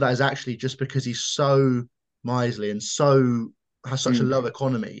most of that is actually just because he's so miserly and so has such a low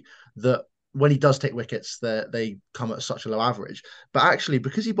economy that when he does take wickets, they come at such a low average. But actually,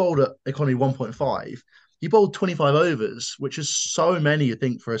 because he bowled at economy 1.5, he bowled 25 overs, which is so many, I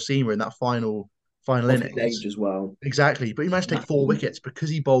think, for a seamer in that final innings. Age as well. Exactly. But he managed to take 4 wickets because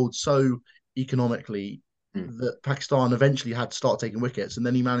he bowled so economically that Pakistan eventually had to start taking wickets, and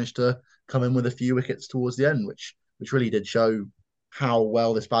then he managed to come in with a few wickets towards the end, which really did show how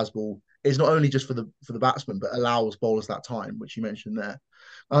well this Bazball is, not only just for the batsman, but allows bowlers that time, which you mentioned there.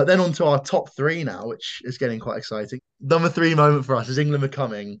 Then on to our top 3 now, which is getting quite exciting. Number 3 moment for us is England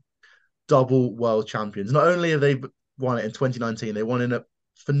becoming double world champions. Not only have they won it in 2019, they won in a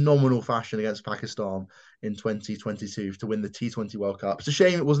phenomenal fashion against Pakistan in 2022 to win the T20 World Cup. It's a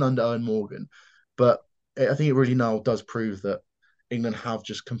shame it wasn't under Eoin Morgan, but I think it really now does prove that England have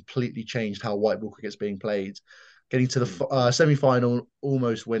just completely changed how white ball cricket's being played. Getting to the semi-final,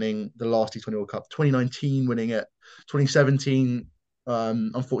 almost winning the last T20 World Cup. 2019 winning it. 2017,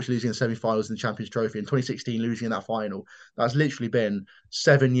 unfortunately losing the semi-finals in the Champions Trophy. And 2016 losing in that final. That's literally been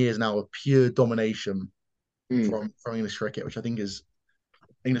 7 years now of pure domination from English cricket, which I think is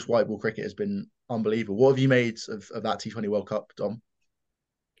English white ball cricket has been unbelievable. What have you made of that T20 World Cup, Dom?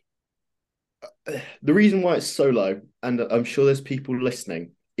 The reason why it's so low, and I'm sure there's people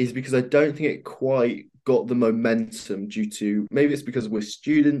listening, is because I don't think it quite got the momentum due to, maybe it's because we're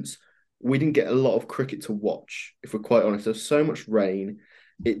students, we didn't get a lot of cricket to watch, if we're quite honest. There's so much rain.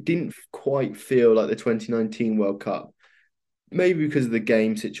 It didn't quite feel like the 2019 World Cup, maybe because of the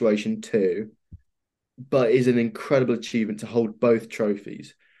game situation too, but is an incredible achievement to hold both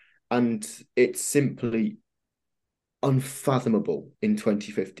trophies. And it's simply unfathomable in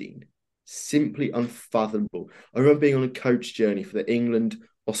 2015. Simply unfathomable. I remember being on a coach journey for the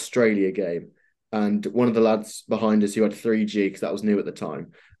England-Australia game, and one of the lads behind us who had 3G, because that was new at the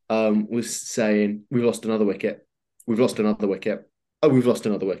time, was saying, we've lost another wicket. We've lost another wicket. Oh, we've lost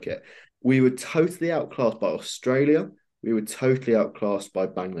another wicket. We were totally outclassed by Australia. We were totally outclassed by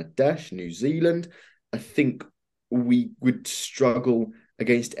Bangladesh, New Zealand. I think we would struggle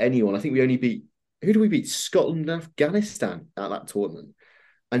against anyone. I think we only beat, who do we beat? Scotland and Afghanistan at that tournament.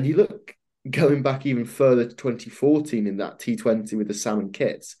 And you look going back even further to 2014 in that T20 with the salmon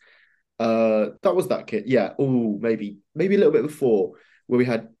kits. That was that kit, yeah. Oh, maybe a little bit before, where we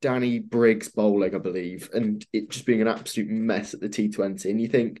had Danny Briggs bowling, I believe, and it just being an absolute mess at the T20. And you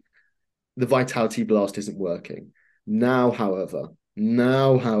think the Vitality Blast isn't working. Now, however,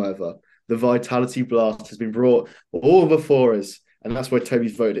 the Vitality Blast has been brought all before us. And that's why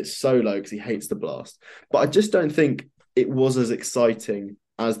Toby's voted it so low, because he hates the Blast. But I just don't think it was as exciting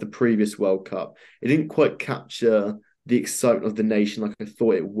as the previous World Cup. It didn't quite capture the excitement of the nation like I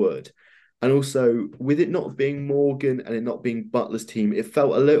thought it would. And also, with it not being Morgan and it not being Butler's team, it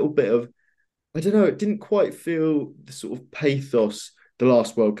felt a little bit of, I don't know, it didn't quite feel the sort of pathos the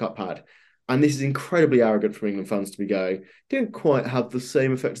last World Cup had. And this is incredibly arrogant from England fans to be going, didn't quite have the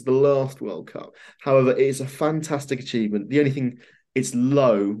same effect as the last World Cup. However, it is a fantastic achievement. The only thing, it's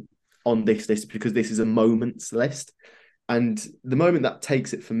low on this list because this is a moments list. And the moment that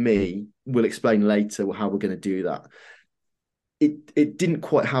takes it for me, we'll explain later how we're going to do that. It didn't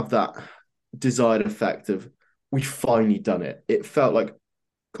quite have that desired effect of, we've finally done it. It felt like,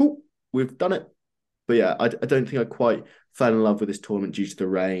 cool, we've done it. But yeah, I don't think I quite fell in love with this tournament due to the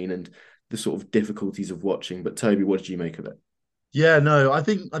rain and the sort of difficulties of watching. But Toby, what did you make of it? Yeah, no, I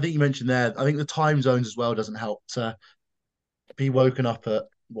think you mentioned there. I think the time zones as well doesn't help to be woken up at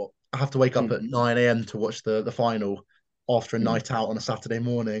what I have to wake up at 9 a.m. to watch the final after a night out on a Saturday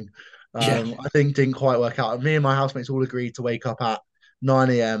morning. Yeah. I think didn't quite work out. Me and my housemates all agreed to wake up at 9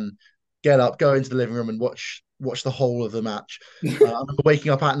 a.m., get up, go into the living room and watch the whole of the match. I remember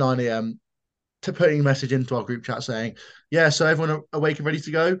waking up at 9 a.m. to putting a message into our group chat saying, yeah, so everyone awake and ready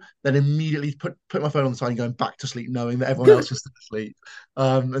to go, then immediately put my phone on the side and going back to sleep, knowing that everyone else was still asleep,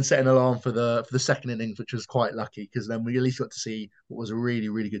 and set an alarm for the second innings, which was quite lucky because then we at least got to see what was a really,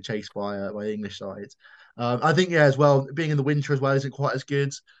 really good chase by the English side. I think, yeah, as well, being in the winter as well isn't quite as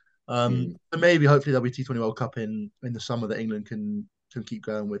good. But maybe hopefully there'll be T20 World Cup in the summer that England can keep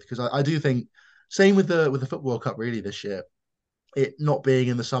going with, because I do think same with the Football World Cup really this year, it not being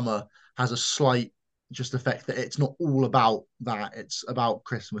in the summer has a slight just effect that it's not all about that. It's about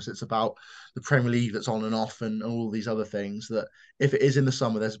Christmas. It's about the Premier League that's on and off and all these other things that if it is in the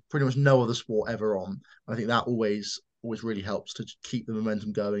summer, there's pretty much no other sport ever on. I think that always really helps to keep the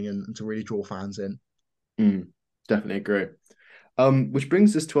momentum going and to really draw fans in. Definitely agree. Which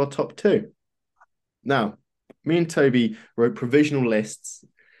brings us to our top two. Now, me and Toby wrote provisional lists,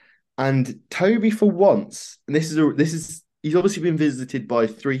 and Toby, for once, and this is he's obviously been visited by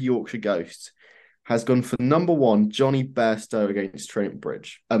three Yorkshire ghosts, has gone for number one, Johnny Bairstow against Trent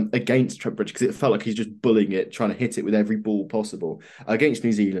Bridge. Against Trent Bridge, because it felt like he's just bullying it, trying to hit it with every ball possible. Against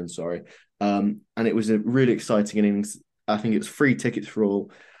New Zealand, sorry. And it was a really exciting innings. I think it was free tickets for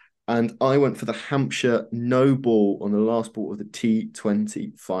all. And I went for the Hampshire no ball on the last ball of the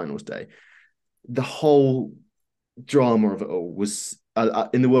T20 finals day. The whole drama of it all was,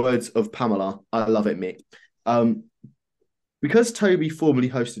 in the words of Pamela, I love it, Mick. Because Toby formerly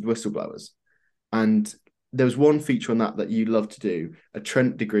hosted Whistleblowers, and there was one feature on that you love to do, a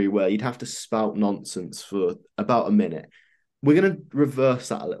Trent degree, where you'd have to spout nonsense for about a minute. We're going to reverse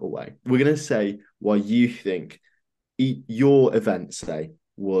that a little way. We're going to say why you think your event, say,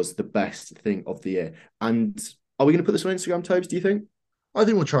 was the best thing of the year. And are we going to put this on Instagram, Tobes, do you think? I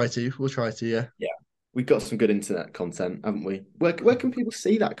think we'll try to, yeah. Yeah. We've got some good internet content, haven't we? Where can people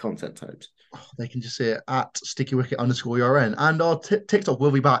see that content, Tobes? They can just see it at StickyWicket_URN. And our TikTok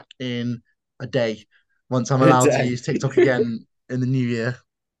will be back in a day once I'm allowed to use TikTok again in the new year.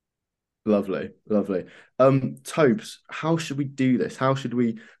 Lovely. Tobes, how should we do this? How should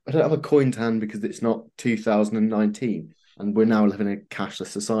we? I don't have a coin to hand because it's not 2019 and we're now living in a cashless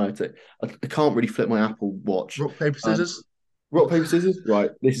society. I can't really flip my Apple Watch. Rock, paper, scissors. Rock, paper, scissors.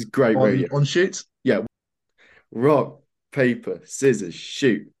 Right. This is great radio. On shoot. Yeah. Rock, paper, scissors,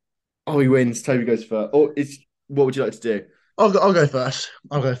 shoot. Oh, he wins. Toby goes first. Or what would you like to do? I'll go first.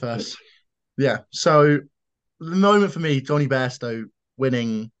 Yeah. So the moment for me, Johnny Bairstow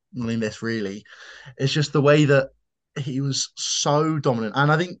winning this really, is just the way that he was so dominant.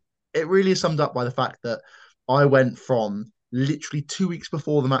 And I think it really is summed up by the fact that I went from literally 2 weeks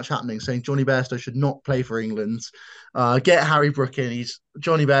before the match happening saying Johnny Bairstow should not play for England. Get Harry Brook in.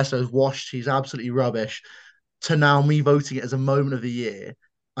 Johnny Bairstow's washed. He's absolutely rubbish. To now me voting it as a moment of the year,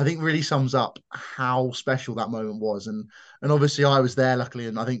 I think really sums up how special that moment was. And obviously I was there, luckily.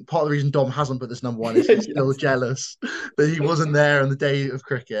 And I think part of the reason Dom hasn't put this number one is he's still jealous that he wasn't there on the day of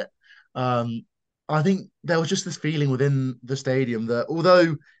cricket. I think there was just this feeling within the stadium that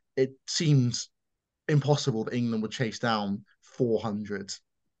although it seems impossible that England would chase down 400,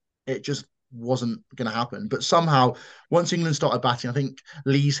 it just wasn't going to happen. But somehow, once England started batting, I think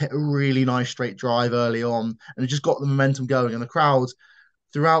Lees hit a really nice straight drive early on, and it just got the momentum going. And the crowd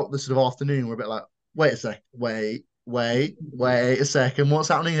throughout the sort of afternoon were a bit like, wait a sec, wait a second, what's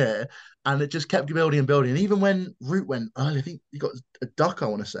happening here? And it just kept building and building. And even when Root went early, I think he got a duck, I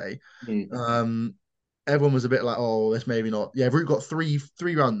want to say. Everyone was a bit like, oh, this maybe not. Yeah, Root got three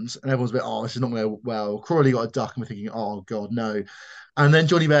runs, and everyone's a bit, oh, this is not going to go well. Crawley got a duck, and we're thinking, oh, God, no. And then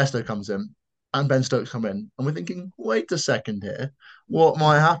Johnny Bairstow comes in, and Ben Stokes come in, and we're thinking, wait a second here, what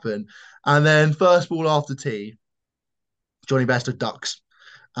might happen? And then first ball after tea, Johnny Bairstow ducks.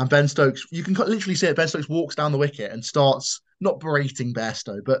 And Ben Stokes, you can literally see it. Ben Stokes walks down the wicket and starts not berating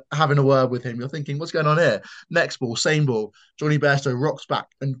Bairstow, but having a word with him. You're thinking, what's going on here? Next ball, same ball. Johnny Bairstow rocks back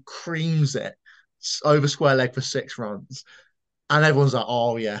and creams it over square leg for 6 runs. And everyone's like,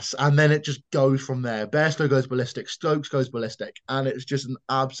 oh, yes. And then it just goes from there. Bairstow goes ballistic. Stokes goes ballistic. And it's just an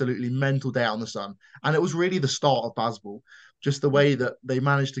absolutely mental day out in the sun. And it was really the start of Bazball. Just the way that they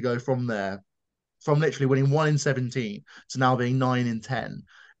managed to go from there, from literally winning 1 in 17 to now being 9 in 10.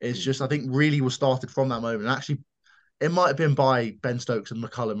 It's just, I think, really was started from that moment. And actually, it might have been by Ben Stokes and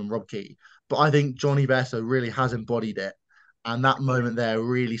McCullum and Rob Key, but I think Johnny Bairstow really has embodied it. And that moment there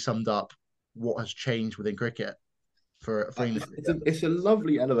really summed up what has changed within cricket for England. It's a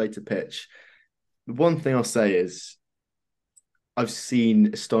lovely elevator pitch. The one thing I'll say is I've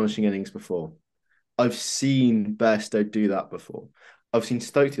seen astonishing innings before. I've seen Bairstow do that before. I've seen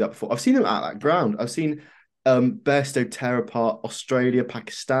Stokes do that before. I've seen him at that ground. I've seen Bairstow tear apart Australia,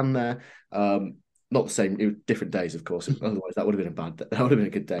 Pakistan there. Not the same, it was different days, of course. Otherwise, that would have been that would have been a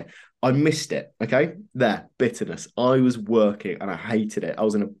good day. I missed it. Okay, there, bitterness. I was working and I hated it. I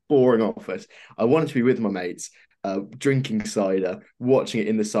was in a boring office. I wanted to be with my mates, drinking cider, watching it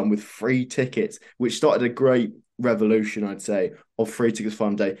in the sun with free tickets, which started a great revolution, I'd say, of free tickets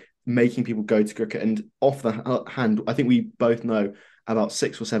fun day, making people go to cricket. And off the hand, I think we both know about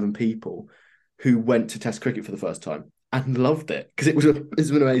 6 or 7 people who went to Test cricket for the first time and loved it because it was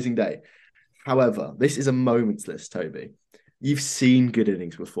an amazing day. However, this is a moments list, Toby. You've seen good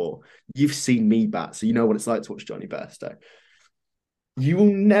innings before. You've seen me bat, so you know what it's like to watch Johnny Bairstow. You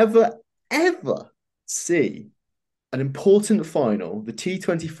will never, ever see an important final, the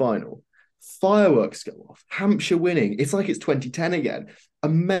T20 final, fireworks go off, Hampshire winning. It's like it's 2010 again.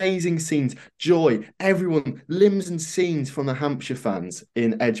 Amazing scenes, joy, everyone, limbs and scenes from the Hampshire fans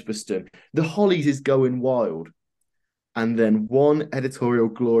in Edgbaston. The Hollies is going wild. And then one editorial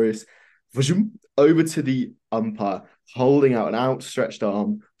glorious over to the umpire, holding out an outstretched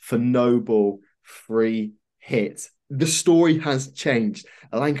arm for no ball, free hit. The story has changed.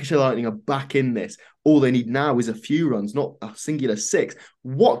 Lancashire Lightning are back in this. All they need now is a few runs, not a singular 6.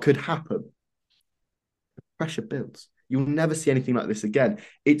 What could happen? The pressure builds. You'll never see anything like this again.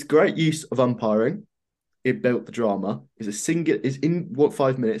 It's great use of umpiring. It built the drama. Is in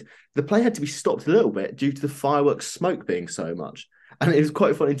 5 minutes. The play had to be stopped a little bit due to the fireworks smoke being so much. And it was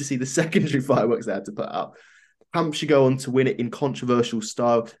quite funny to see the secondary fireworks they had to put up. Hampshire go on to win it in controversial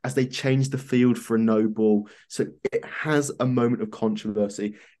style as they changed the field for a no ball. So it has a moment of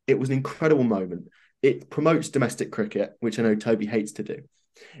controversy. It was an incredible moment. It promotes domestic cricket, which I know Toby hates to do.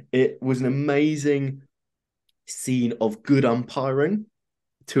 It was an amazing scene of good umpiring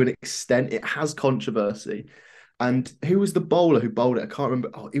to an extent. It has controversy. And who was the bowler who bowled it? I can't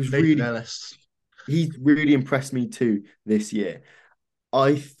remember. Oh, it was Nathan really Ellis. He really impressed me too this year.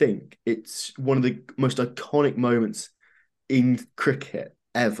 I think it's one of the most iconic moments in cricket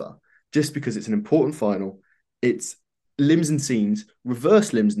ever, just because it's an important final. It's limbs and scenes,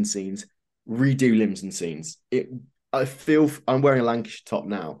 reverse limbs and scenes, redo limbs and scenes. I feel I'm wearing a Lancashire top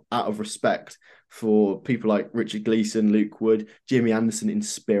now out of respect for people like Richard Gleeson, Luke Wood, Jimmy Anderson in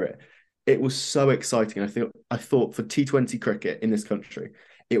spirit. It was so exciting. I thought for T20 cricket in this country,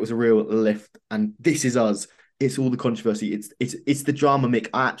 it was a real lift. And this is us. It's all the controversy. It's the drama, Mick.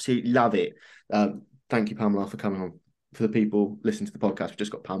 I absolutely love it. Thank you, Pamela, for coming on. For the people listening to the podcast, we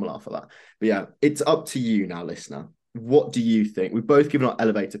just got Pamela for that. But yeah, it's up to you now, listener. What do you think? We've both given our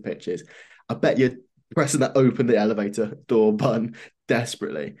elevator pitches. I bet you're pressing that open the elevator door button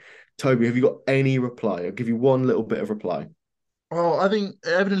desperately. Toby, have you got any reply? I'll give you one little bit of reply. Well, I think it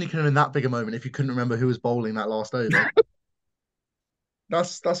evidently couldn't have been that big a moment if you couldn't remember who was bowling that last over.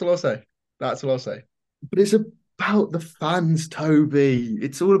 That's all I'll say. That's all I'll say. But it's about the fans, Toby.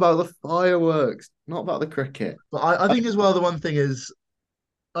 It's all about the fireworks, not about the cricket. But I think as well, the one thing is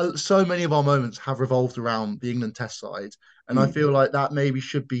so many of our moments have revolved around the England Test side. And I feel like that maybe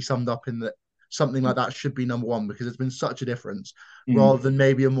should be summed up in that something like that should be number one because it's been such a difference rather than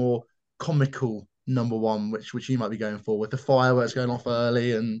maybe a more comical number one, which you might be going for, with the fireworks going off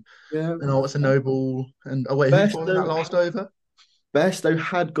early Yeah. and oh, it's a noble and oh wait, who scored in that last over? Bairstow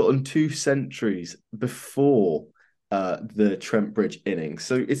had gotten 2 centuries before the Trent Bridge innings,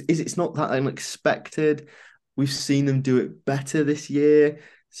 so it's not that unexpected. We've seen them do it better this year,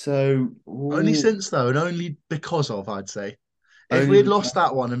 so Only since though, and only because of, I'd say. If only we had lost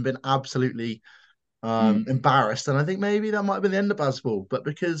that one and been absolutely Mm. embarrassed, then I think maybe that might have been the end of Bazball. But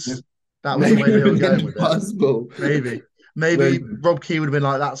because that was maybe the way they were the going end with of it, Bazball. maybe Rob Key would have been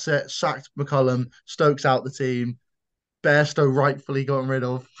like, "That's it, sacked McCullum, Stokes out the team, Bairstow rightfully gotten rid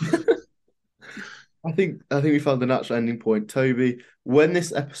of." I think we found the natural ending point. Toby, when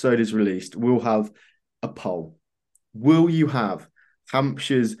this episode is released, we'll have a poll. Will you have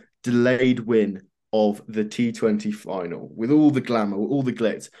Hampshire's delayed win of the T20 final with all the glamour, with all the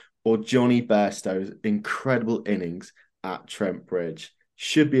glitz, or Johnny Bairstow's incredible innings at Trent Bridge?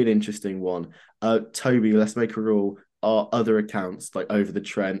 Should be an interesting one. Toby, let's make a rule. Our other accounts, like Over the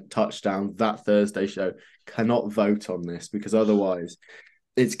Trent, Touchdown, That Thursday Show, cannot vote on this because otherwise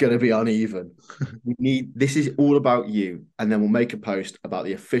it's going to be uneven. This is all about you, and then we'll make a post about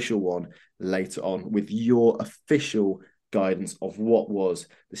the official one later on with your official guidance of what was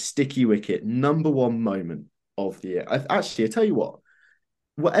the sticky wicket number one moment of the year. I tell you what,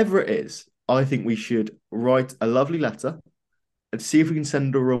 whatever it is, I think we should write a lovely letter and see if we can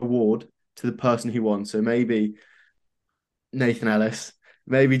send a reward to the person who won. So maybe Nathan Ellis,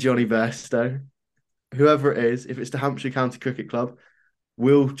 maybe Johnny Bairstow, whoever it is. If it's the Hampshire County Cricket Club,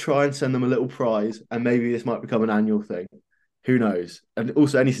 we'll try and send them a little prize, and maybe this might become an annual thing. Who knows? And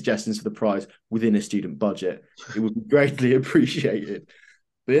also, any suggestions for the prize within a student budget, it would be greatly appreciated.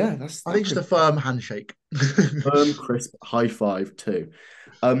 But yeah, I think just a firm handshake. Firm, crisp high five too.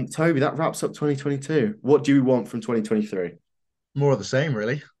 Toby, that wraps up 2022. What do we want from 2023? More of the same,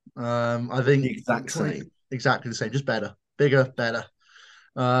 really. I think The exact same. Exactly the same, just better, bigger, better.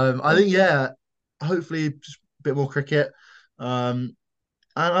 I think, yeah, hopefully just a bit more cricket. And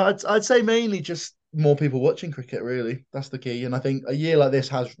I'd say mainly just more people watching cricket, really. That's the key. And I think a year like this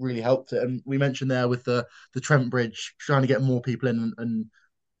has really helped it. And we mentioned there with the Trent Bridge, trying to get more people in and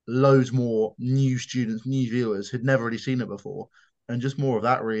loads more new students, new viewers who'd never really seen it before. And just more of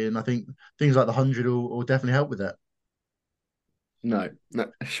that, really. And I think things like the 100 will definitely help with it. No,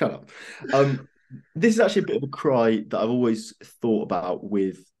 shut up. This is actually a bit of a cry that I've always thought about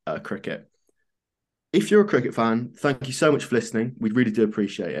with cricket. If you're a cricket fan, thank you so much for listening. We really do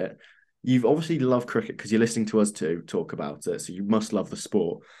appreciate it. You've obviously loved cricket because you're listening to us too talk about it, so you must love the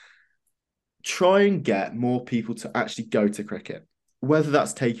sport. Try and get more people to actually go to cricket, whether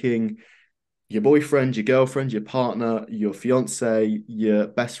that's taking your boyfriend, your girlfriend, your partner, your fiance, your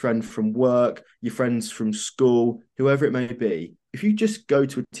best friend from work, your friends from school, whoever it may be. If you just go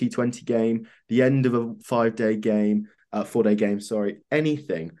to a T20 game, the end of a 5-day game, 4-day game,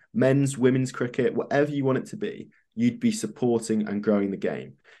 anything, men's, women's cricket, whatever you want it to be, you'd be supporting and growing the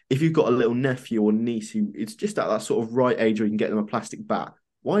game. If you've got a little nephew or niece who it's just at that sort of right age where you can get them a plastic bat,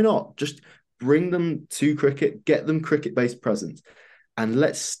 why not? Just bring them to cricket, get them cricket-based presents, and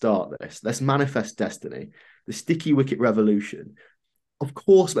let's start this. Let's manifest destiny. The sticky wicket revolution. Of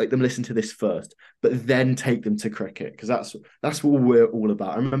course, make them listen to this first, but then take them to cricket, because that's what we're all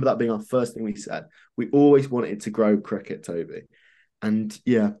about. I remember that being our first thing we said. We always wanted to grow cricket, Toby. And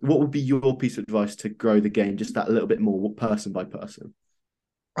yeah, what would be your piece of advice to grow the game just that little bit more, person by person?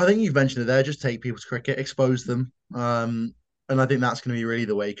 I think you've mentioned it there. Just take people to cricket, expose them. And I think that's going to be really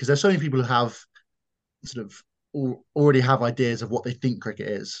the way, because there's so many people who have sort of already have ideas of what they think cricket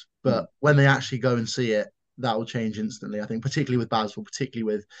is. But when they actually go and see it, that will change instantly, I think, particularly with Bazball, particularly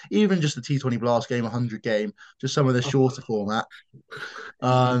with even just the T20 Blast game, 100 game, just some of the shorter format.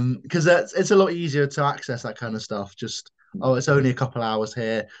 Because it's a lot easier to access that kind of stuff. Just, it's only a couple hours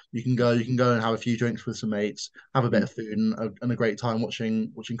here. You can go and have a few drinks with some mates, have a bit of food and a great time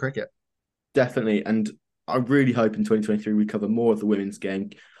watching cricket. Definitely. And I really hope in 2023 we cover more of the women's game.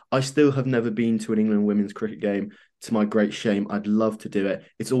 I still have never been to an England women's cricket game. To my great shame, I'd love to do it.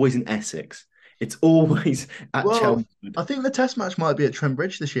 It's always in Essex. It's always at Chelmsford. I think the test match might be at Trent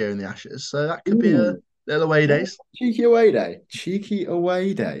Bridge this year in the Ashes, so that could be a little away days. Cheeky away day. Cheeky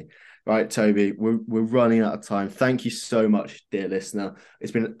away day. Right, Toby, we're running out of time. Thank you so much, dear listener.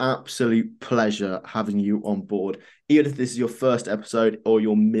 It's been an absolute pleasure having you on board. Even if this is your first episode or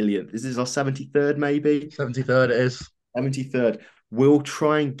your millionth. This is our 73rd, maybe? 73rd it is. 73rd. We'll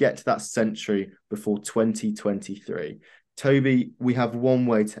try and get to that century before 2023. Toby, we have one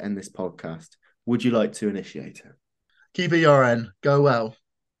way to end this podcast. Would you like to initiate it? Keep it your end. Go well.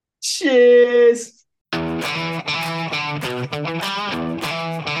 Cheers!